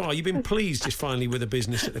so far? You've been pleased just finally with the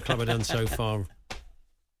business that the club have done so far?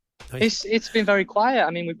 It's been very quiet.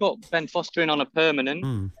 I mean, we've got Ben Foster in on a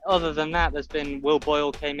permanent. Other than that, there's been Will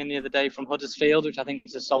Boyle came in the other day from Huddersfield, which I think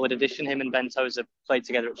is a solid addition. Him and Ben Tozer played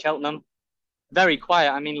together at Cheltenham. Very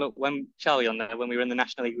quiet. I mean, look, when we were in the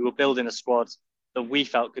National League, we were building a squad that we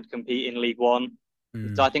felt could compete in League One.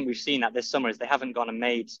 So I think we've seen that this summer is they haven't gone and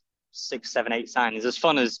made 6, 7, 8 signings. As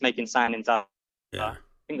fun as making signings are, I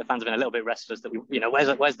think the fans have been a little bit restless that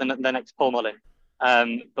where's the next Paul Mullin?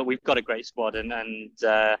 But we've got a great squad and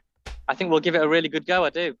I think we'll give it a really good go. I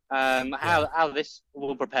do. How this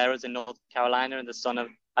will prepare us in North Carolina in the sun of,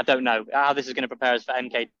 I don't know how this is going to prepare us for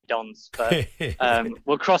MK Dons, but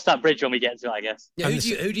we'll cross that bridge when we get to it, I guess. Yeah,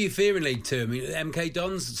 who do you fear in League Two? I mean, MK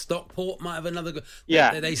Dons, Stockport might have another good.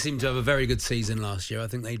 Yeah, they seem to have a very good season last year. I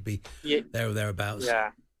think they'd be there or thereabouts.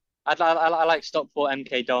 Yeah, I like Stockport,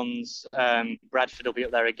 MK Dons. Bradford will be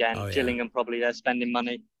up there again. Gillingham probably there spending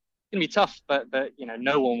money. It's going to be tough, but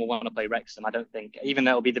no one will want to play Wrexham, I don't think. Even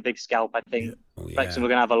though it'll be the big scalp, I think Wrexham we're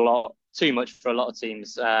going to have too much for a lot of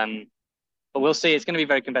teams. But we'll see. It's going to be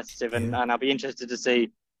very competitive, and I'll be interested to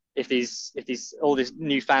see if all these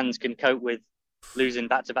new fans can cope with losing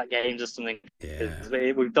back-to-back games or something.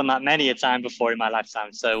 Yeah. We've done that many a time before in my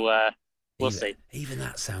lifetime, so we'll see. Even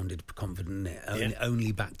that sounded confident, didn't it?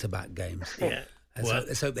 Only back-to-back games. Yeah.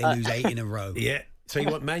 Let's hope they lose 8 in a row. Yeah. So you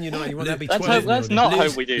want Man United? You want that to be 12? Let's not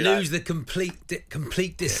hope we do that. Lose the complete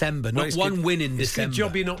December, not one win in December. It's a good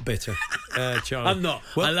job you're not bitter, Charlie. I'm not.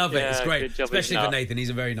 I love it. It's great, especially for Nathan. He's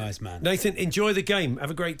a very nice man. Nathan, enjoy the game. Have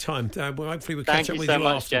a great time. Hopefully we'll catch up with you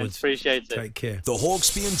afterwards. James. Appreciate it. Take care. The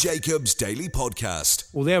Hawksby and Jacobs Daily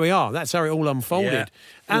Podcast. Well, there we are. That's how it all unfolded.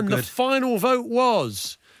 And the final vote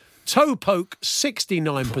was Toe Poke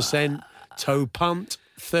 69%, Toe Punt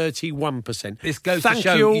 31%. This goes to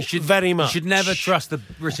show you should very much. You should never trust the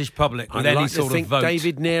British public with any sort of vote.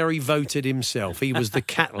 David Neri voted himself. He was the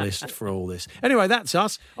catalyst for all this. Anyway, that's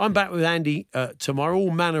us. I'm back with Andy tomorrow.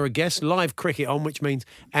 All manner of guests. Live cricket on, which means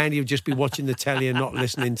Andy will just be watching the telly and not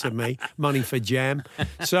listening to me. Money for jam.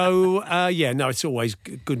 So, it's always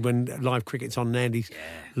good when live cricket's on and Andy's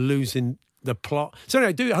losing the plot. So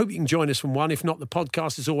anyway, I hope you can join us from 1. If not, the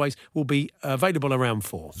podcast, as always, will be available around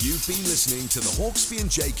 4. You've been listening to the Hawksby and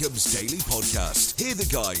Jacobs Daily Podcast. Hear the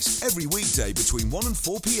guys every weekday between 1 and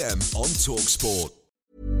 4 p.m. on TalkSport.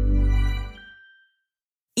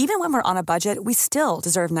 Even when we're on a budget, we still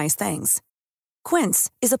deserve nice things. Quince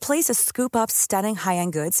is a place to scoop up stunning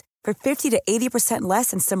high-end goods for 50 to 80% less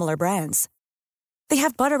than similar brands. They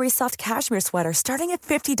have buttery soft cashmere sweaters starting at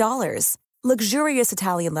 $50, luxurious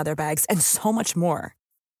Italian leather bags, and so much more.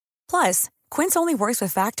 Plus, Quince only works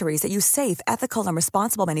with factories that use safe, ethical, and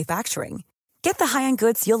responsible manufacturing. Get the high-end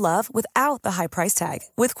goods you'll love without the high price tag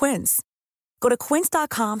with Quince. Go to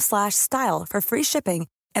quince.com/style for free shipping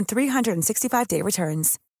and 365-day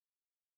returns.